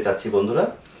রিভিউ দিতে চাচ্ছি বন্ধুরা।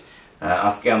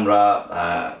 আজকে আমরা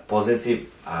পজেসিভ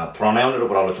প্রনাউনের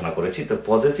উপর আলোচনা করেছি। তো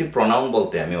পজেসিভ প্রনাউন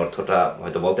বলতে আমি অর্থটা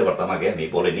হয়তো বলতে পারতাম, আগে আমি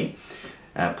বলিনি।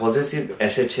 পজেসিভ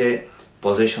এসেছে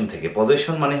পজেশন থেকে।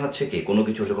 পজেশন মানে হচ্ছে কি, কোনো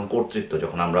কিছু যখন কর্তৃত্ব,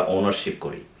 যখন আমরা ওনারশিপ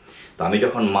করি। তো আমি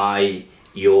যখন মাই,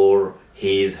 ইয়োর,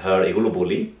 হিজ, হার এগুলো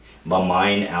বলি, বা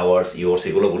মাইন, আওয়ার্স, ইয়োর্স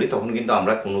এগুলো বলি, তখন কিন্তু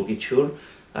আমরা কোনো কিছুর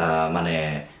মানে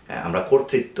আমরা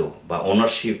কর্তৃত্ব বা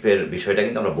ওনারশিপের বিষয়টা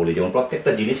কিন্তু আমরা বলি, যেমন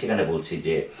প্রত্যেকটা জিনিস এখানে বলছি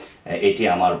যে এটি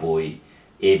আমার বই,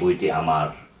 এই বইটি আমার,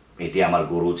 এটি আমার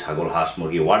গরু, ছাগল, হাঁস,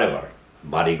 মুরগি, হোয়াটএভার,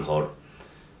 বাড়ি ঘর,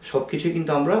 সব কিছুই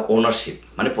কিন্তু আমরা ওনারশিপ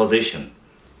মানে পজেশন।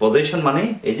 পজেশন মানে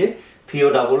এই যে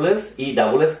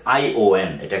POSSESSION,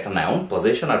 এটা একটা নাউন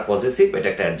পজেশন, আর পজেসিভ এটা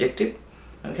একটা অ্যাডজেক্টিভ।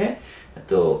 ওকে,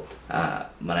 তো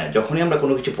মানে যখনই আমরা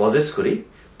কোনো কিছু পজেস করি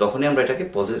তখনই আমরা এটাকে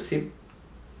পজেসিভ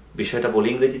বিষয়টা বলি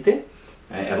ইংরেজিতে,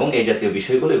 এবং এই জাতীয়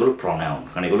বিষয়গুলো এগুলো প্রনাউন,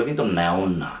 কারণ এগুলো কিন্তু নাউন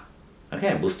না। ওকে,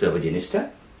 বুঝতে হবে জিনিসটা।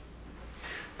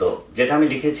 তো যেটা আমি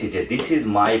লিখেছি যে দিস ইজ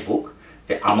মাই বুক,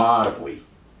 যে আমার বই,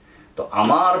 তো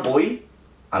আমার বই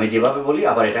আমি যেভাবে বলি,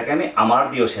 আবার এটাকে আমি আমার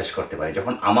দিয়েও শেষ করতে পারি।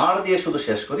 যখন আমার দিয়ে শুধু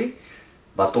শেষ করি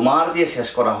বা তোমার দিয়ে শেষ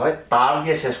করা হয়, তার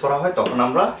দিয়ে শেষ করা হয়, তখন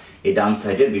আমরা এই ডান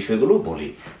সাইডের বিষয়গুলো বলি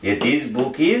যে দিস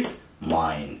বুক ইজ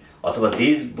মাইন, অথবা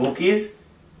this book is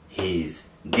his,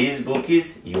 this book is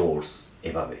yours,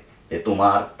 এভাবে যে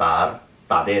তোমার, তার,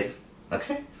 তাদের।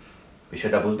 ওকে,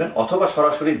 বিষয়টা বুঝবেন। অথবা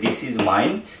সরাসরি this is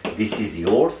mine, this is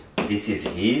yours, this is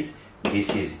his, this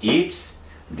is it's,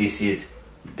 this is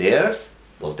there's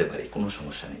বলতে পারি, কোনো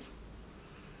সমস্যা নেই।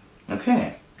 ওকে,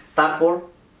 তারপর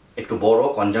একটু বড়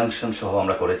কনজাংশন সহ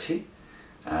আমরা করেছি।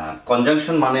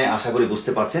 কনজাংশন মানে আশা করি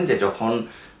বুঝতে পারছেন যে যখন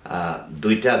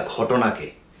দুইটা ঘটনাকে,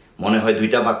 মনে হয়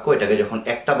দুইটা বাক্য, এটাকে যখন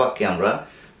একটা বাক্যে আমরা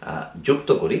যুক্ত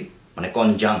করি, মানে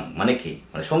কনজাং মানে কি,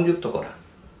 মানে সংযুক্ত করা।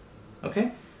 ওকে,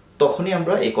 তখনই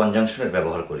আমরা এই কনজাংশনের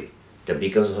ব্যবহার করি। এটা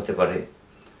বিকজ হতে পারে।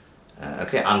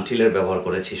 ওকে, আনটিলের ব্যবহার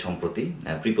করেছি সম্প্রতি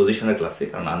প্রিপোজিশনের ক্লাসে,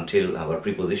 কারণ আনটিল আবার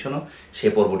প্রিপোজিশনও, সে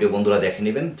পর্বটিও বন্ধুরা দেখে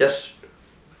নেবেন। জাস্ট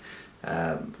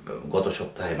গত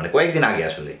সপ্তাহে মানে কয়েকদিন আগে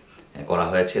আসলে করা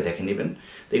হয়েছে, দেখে নেবেন।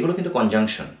 তো এগুলো কিন্তু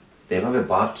কনজাংশন। তো এভাবে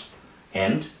বাট,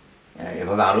 এন্ড,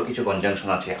 এভাবে আরও কিছু কনজাংশন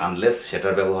আছে। আনলেস,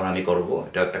 সেটার ব্যবহার আমি করব,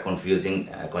 এটা একটা কনফিউজিং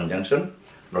কনজাংশন,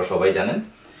 আপনারা সবাই জানেন।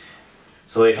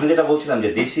 সো এখানে যেটা বলছিলাম যে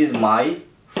this is my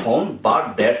phone but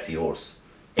that's yours,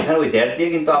 এখানে ওই দ্যাট দিয়ে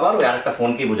কিন্তু আবার ওই আরেকটা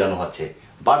ফোনকেই বোঝানো হচ্ছে।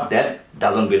 But that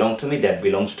doesn't belong to me, that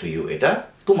belongs to you, এটা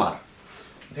তোমার।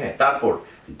 ওকে, তারপর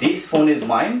দিস ফোন ইজ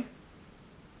মাইন।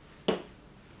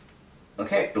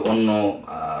 ওকে, একটু অন্য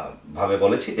ভাবে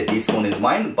বলেছি যে this phone is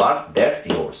mine but that's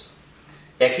yours,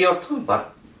 একই অর্থ, বাট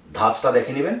ধাঁচটা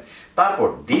দেখে নেবেন। তারপর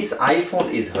this iPhone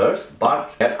is hertz but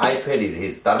that iPad is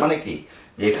his, তার মানে কি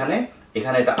যে এখানে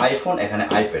এটা আইফোন, এখানে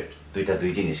আইপ্যাড, দুইটা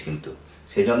দুই জিনিস কিন্তু,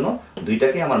 সেই জন্য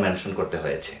দুইটাকে আমার মেনশন করতে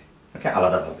হয়েছে। ওকে,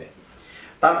 আলাদাভাবে।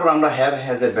 তারপর আমরা হ্যাভ,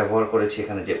 হ্যাজ এর ব্যবহার করেছি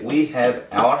এখানে, যে we have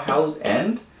our house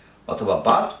and, অথবা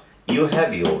বাট ইউ হ্যাভ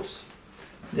ইয়োর্স,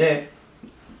 যে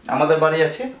আমাদের বাড়ি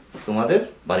আছে, তোমাদের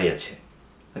বাড়ি আছে।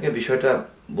 ওকে, বিষয়টা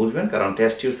বুঝবেন, কারণ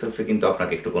টেস্ট ইউরসেলফে কিন্তু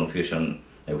আপনাকে একটু কনফিউশন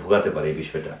ভোগাতে পারে এই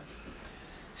বিষয়টা।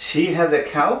 She has a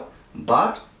cow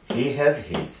but he has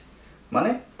his, মানে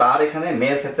তার এখানে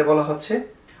মেয়ের ক্ষেত্রে বলা হচ্ছে।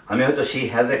 আমি হয়তো শি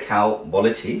হ্যাজ এ কাউ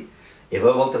বলেছি,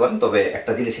 এভাবে বলতে পারেন, তবে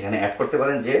একটা জিনিস এখানে অ্যাড করতে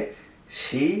পারেন যে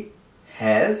শি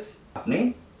হ্যাজ, আপনি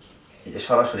এই যে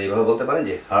সরাসরি এভাবে বলতে পারেন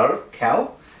যে হার কাউ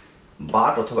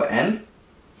বাট অথবা অ্যান্ড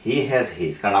হি হ্যাজ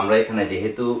হিজ, কারণ আমরা এখানে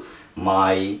যেহেতু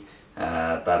মাই,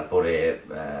 তারপরে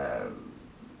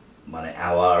মানে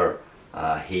আওয়ার,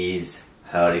 হিজ,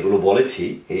 হার এগুলো বলেছি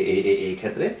এই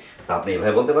ক্ষেত্রে, তো আপনি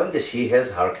এভাবে বলতে পারেন যে শি হ্যাজ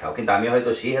হার খাও, কিন্তু আমি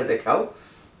হয়তো শি হ্যাজ এ খাও,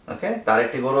 ওকে, তার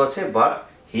একটি গরু আছে, বাট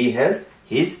হি হ্যাজ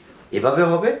হিজ, এভাবে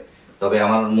হবে। তবে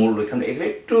আমার মূল এখানে এগুলো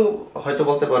একটু হয়তো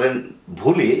বলতে পারেন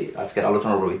ভুলই, আজকের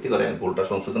আলোচনার উপর ভিত্তি করে ভুলটা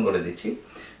সংশোধন করে দিচ্ছি।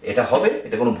 এটা হবে,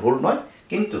 এটা কোনো ভুল নয়,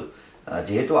 কিন্তু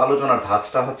যেহেতু আলোচনার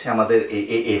ধাঁচটা হচ্ছে আমাদের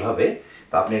এইভাবে,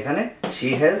 তো আপনি এখানে শি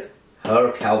হ্যাজ হার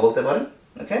খাও বলতে পারেন।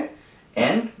 ওকে,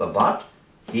 অ্যান্ড বা বাট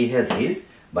হি হ্যাজ হিজ,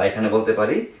 বা এখানে বলতে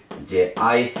পারি যে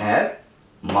আই হ্যাভ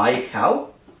মাই খাও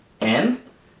অ্যান্ড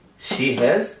শি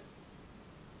হ্যাজ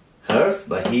হার্স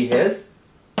বা he has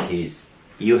his,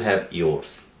 you have yours,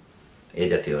 এই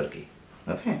জাতীয় আর কি।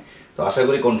 ওকে, তো আশা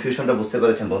করি কনফিউশনটা বুঝতে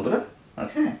পেরেছেন বন্ধুরা।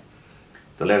 ওকে,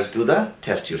 তো let's do the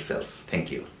test yourself. Thank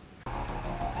you.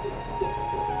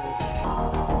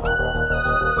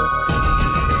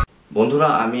 বন্ধুরা,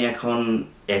 আমি এখন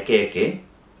একে একে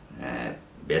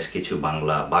বেশ কিছু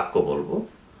বাংলা বাক্য বলবো।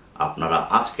 আপনারা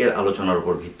আজকের আলোচনার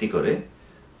উপর ভিত্তি করে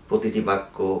প্রতিটি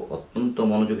বাক্য অত্যন্ত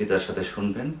মনোযোগিতার সাথে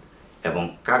শুনবেন এবং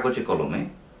কাগজে কলমে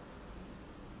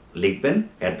লিখবেন,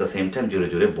 অ্যাট দ্য সেম টাইম জোরে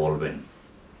জোরে বলবেন।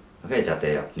 ওকে, যাতে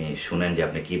আপনি শুনেন যে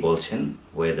আপনি কি বলছেন,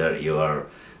 whether you are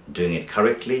doing it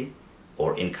correctly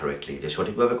or incorrectly, যে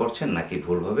সঠিকভাবে করছেন নাকি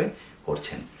ভুলভাবে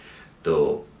করছেন। তো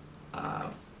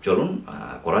চলুন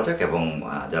করা যাক। এবং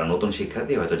যারা নতুন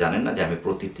শিক্ষার্থী হয়তো জানেন না যে আমি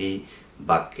প্রতিটি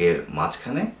বাক্যের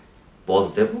মাঝখানে পজ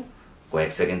দেব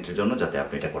কয়েক সেকেন্ডের জন্য, যাতে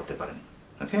আপনি এটা করতে পারেন।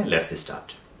 ওকে, লেটস স্টার্ট।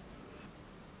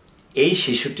 এই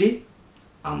শিশুটি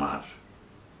আমার,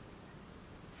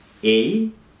 এই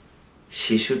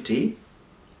শিশুটি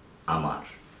আমার।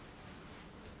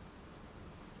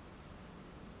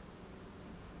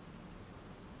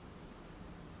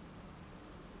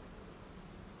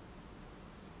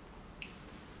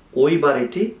 ওই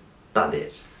বাড়িটি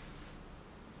তাদের।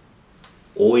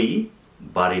 ওই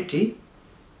বাড়িটি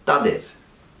তাদের।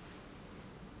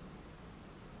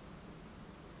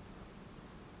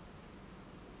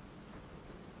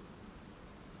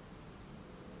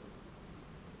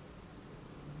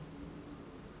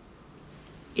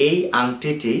 এই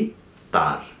আংটিটি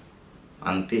তার।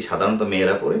 আংটি সাধারণত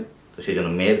মেয়েরা পরে, তো সেই জন্য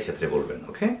মেয়ের ক্ষেত্রে বলবেন।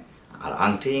 ওকে, আর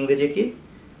আংটি ইংরেজি কি?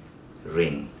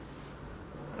 রিং।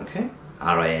 ওকে,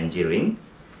 RING, রিং।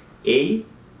 এই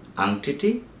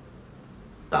আংটিটি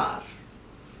তার।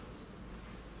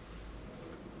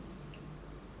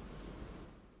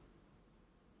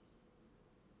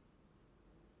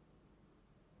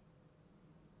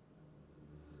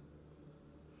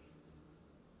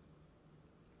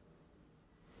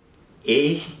 এই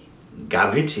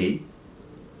গাভীটি,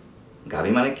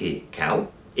 গাভী মানে কি? cow।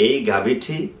 এই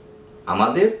গাভীটি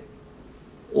আমাদের,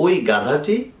 ওই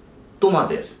গাধাটি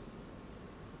তোমাদের।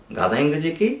 গাধা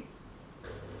ইংরেজি কি?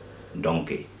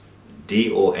 Donkey,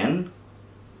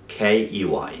 DONKEY।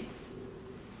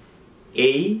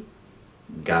 এই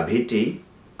গাভীটি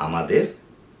আমাদের,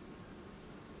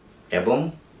 এবং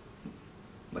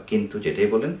বা কিন্তু যেটাই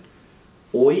বলেন,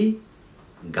 ওই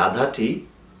গাধাটি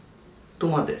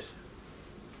তোমাদের।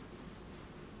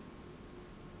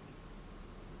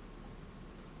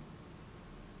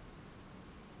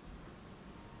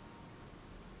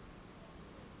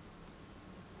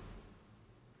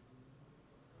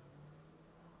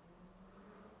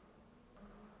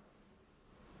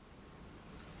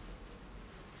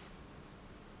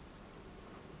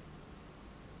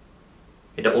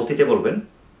 এটা অতীতে বলবেন।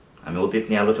 আমি অতীত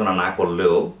নিয়ে আলোচনা না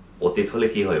করলেও অতীত হলে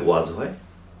কি হয়? ওয়াজ হয়।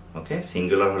 ওকে,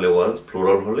 সিঙ্গুলার হলে ওয়াজ,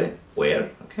 প্লুরাল হলে ওয়ার।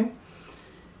 ওকে,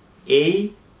 এই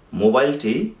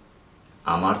মোবাইলটি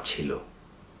আমার ছিল।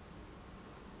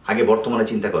 আগে বর্তমানে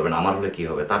চিন্তা করবেন আমার হলে কি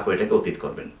হবে, তারপর এটাকে অতীত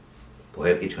করবেন,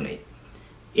 ভয়ের কিছু নেই।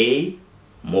 এই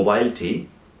মোবাইলটি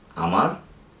আমার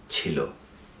ছিল।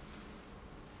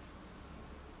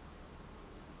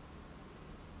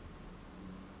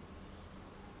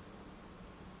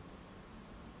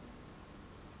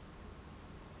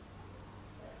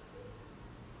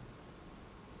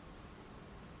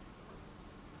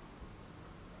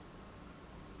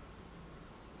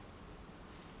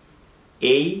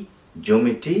 এই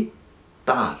জমিটি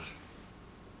তার।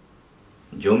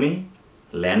 জমি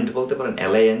ল্যান্ড বলতে পারেন,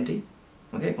 LAND।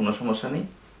 ওকে, কোনো সমস্যা নেই।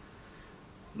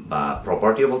 বা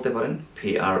প্রপার্টিও বলতে পারেন,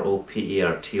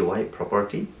 PROPERTY,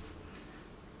 প্রপার্টি।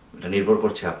 এটা নির্ভর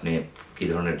করছে আপনি কী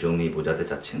ধরনের জমি বোঝাতে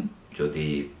চাচ্ছেন। যদি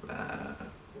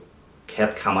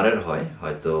ক্ষেত খামারের হয়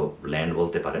হয়তো ল্যান্ড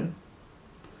বলতে পারেন,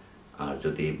 আর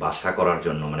যদি বাসা করার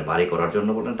জন্য মানে বাড়ি করার জন্য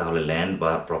বলেন তাহলে ল্যান্ড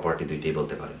বা প্রপার্টি দুইটাই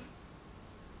বলতে পারেন।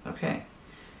 ওকে,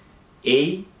 এই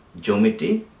জমিটি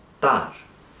তার।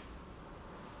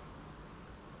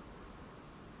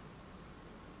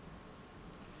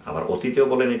 আবার অতীতেও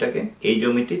বলেন এটাকে, এই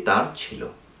জমিটি তার ছিল।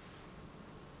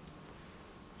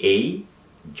 এই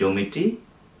জমিটি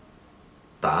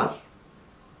তার।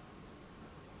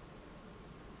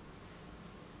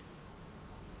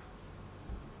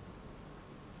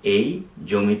 এই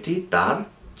জমিটি তার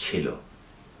ছিল।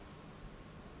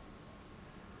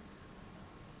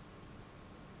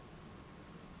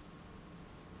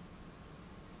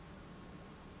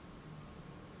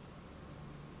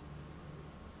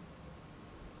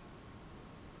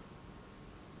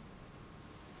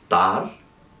 তার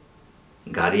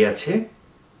গাড়ি আছে,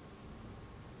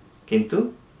 কিন্তু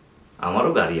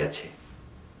আমারও গাড়ি আছে।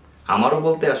 আমারও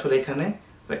বলতে আসলে এখানে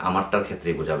ওই আমারটার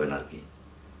ক্ষেত্রেই বোঝাবেন আর কি,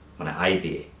 মানে আই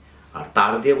দিয়ে। আর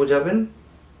তার দিয়ে বোঝাবেন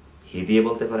হি দিয়ে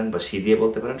বলতে পারেন বা সি দিয়ে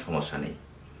বলতে পারেন, সমস্যা নেই।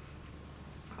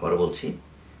 আবার বলছি,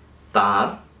 তার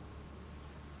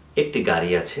একটি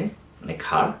গাড়ি আছে, মানে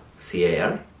খার,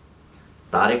 CAR।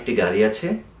 তার একটি গাড়ি আছে,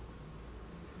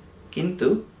 কিন্তু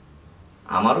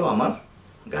আমারও আমার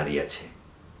গাড়ি আছে।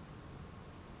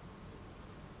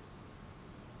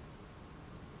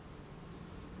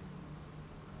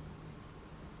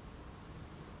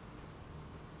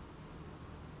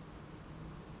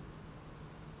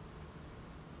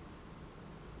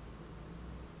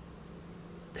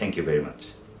 Thank you very much.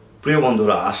 প্রিয়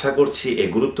বন্ধুরা, আশা করছি এই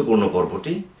গুরুত্বপূর্ণ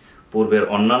পর্বটি পূর্বের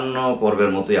অন্যান্য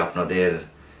পর্বের মতোই আপনাদের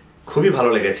খুবই ভালো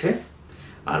লেগেছে।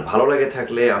 আর ভালো লেগে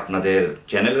থাকলে আপনাদের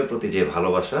চ্যানেলের প্রতি যে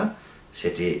ভালোবাসা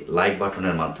সেটি লাইক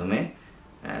বাটনের মাধ্যমে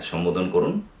সম্বোধন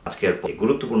করুন। আজকের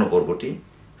গুরুত্বপূর্ণ পর্বটি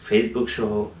ফেসবুক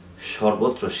সহ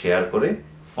সর্বত্র শেয়ার করে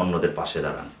অন্যদের পাশে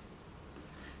দাঁড়ান।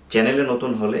 চ্যানেলে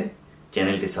নতুন হলে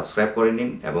চ্যানেলটি সাবস্ক্রাইব করে নিন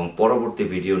এবং পরবর্তী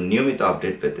ভিডিও নিয়মিত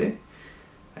আপডেট পেতে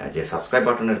যে সাবস্ক্রাইব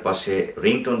বাটনের পাশে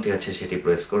রিংটোনটি আছে সেটি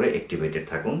প্রেস করে অ্যাক্টিভেটেড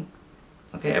থাকুন।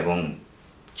 ওকে, এবং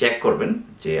চেক করবেন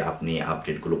যে আপনি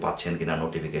আপডেটগুলো পাচ্ছেন কিনা,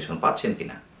 নোটিফিকেশন পাচ্ছেন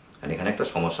কিনা। কারণ এখানে একটা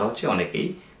সমস্যা হচ্ছে, অনেকেই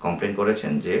কমপ্লেন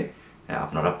করেছেন যে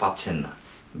আপনারা পাচ্ছেন না।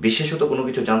 বিশেষত কোনো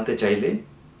কিছু জানতে চাইলে,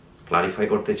 ক্লারিফাই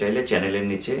করতে চাইলে চ্যানেলের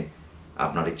নিচে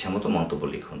আপনার ইচ্ছামতো মন্তব্য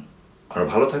লিখুন। আপনারা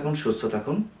ভালো থাকুন, সুস্থ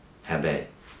থাকুন। Have a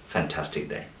fantastic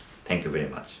day. Thank you very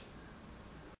much.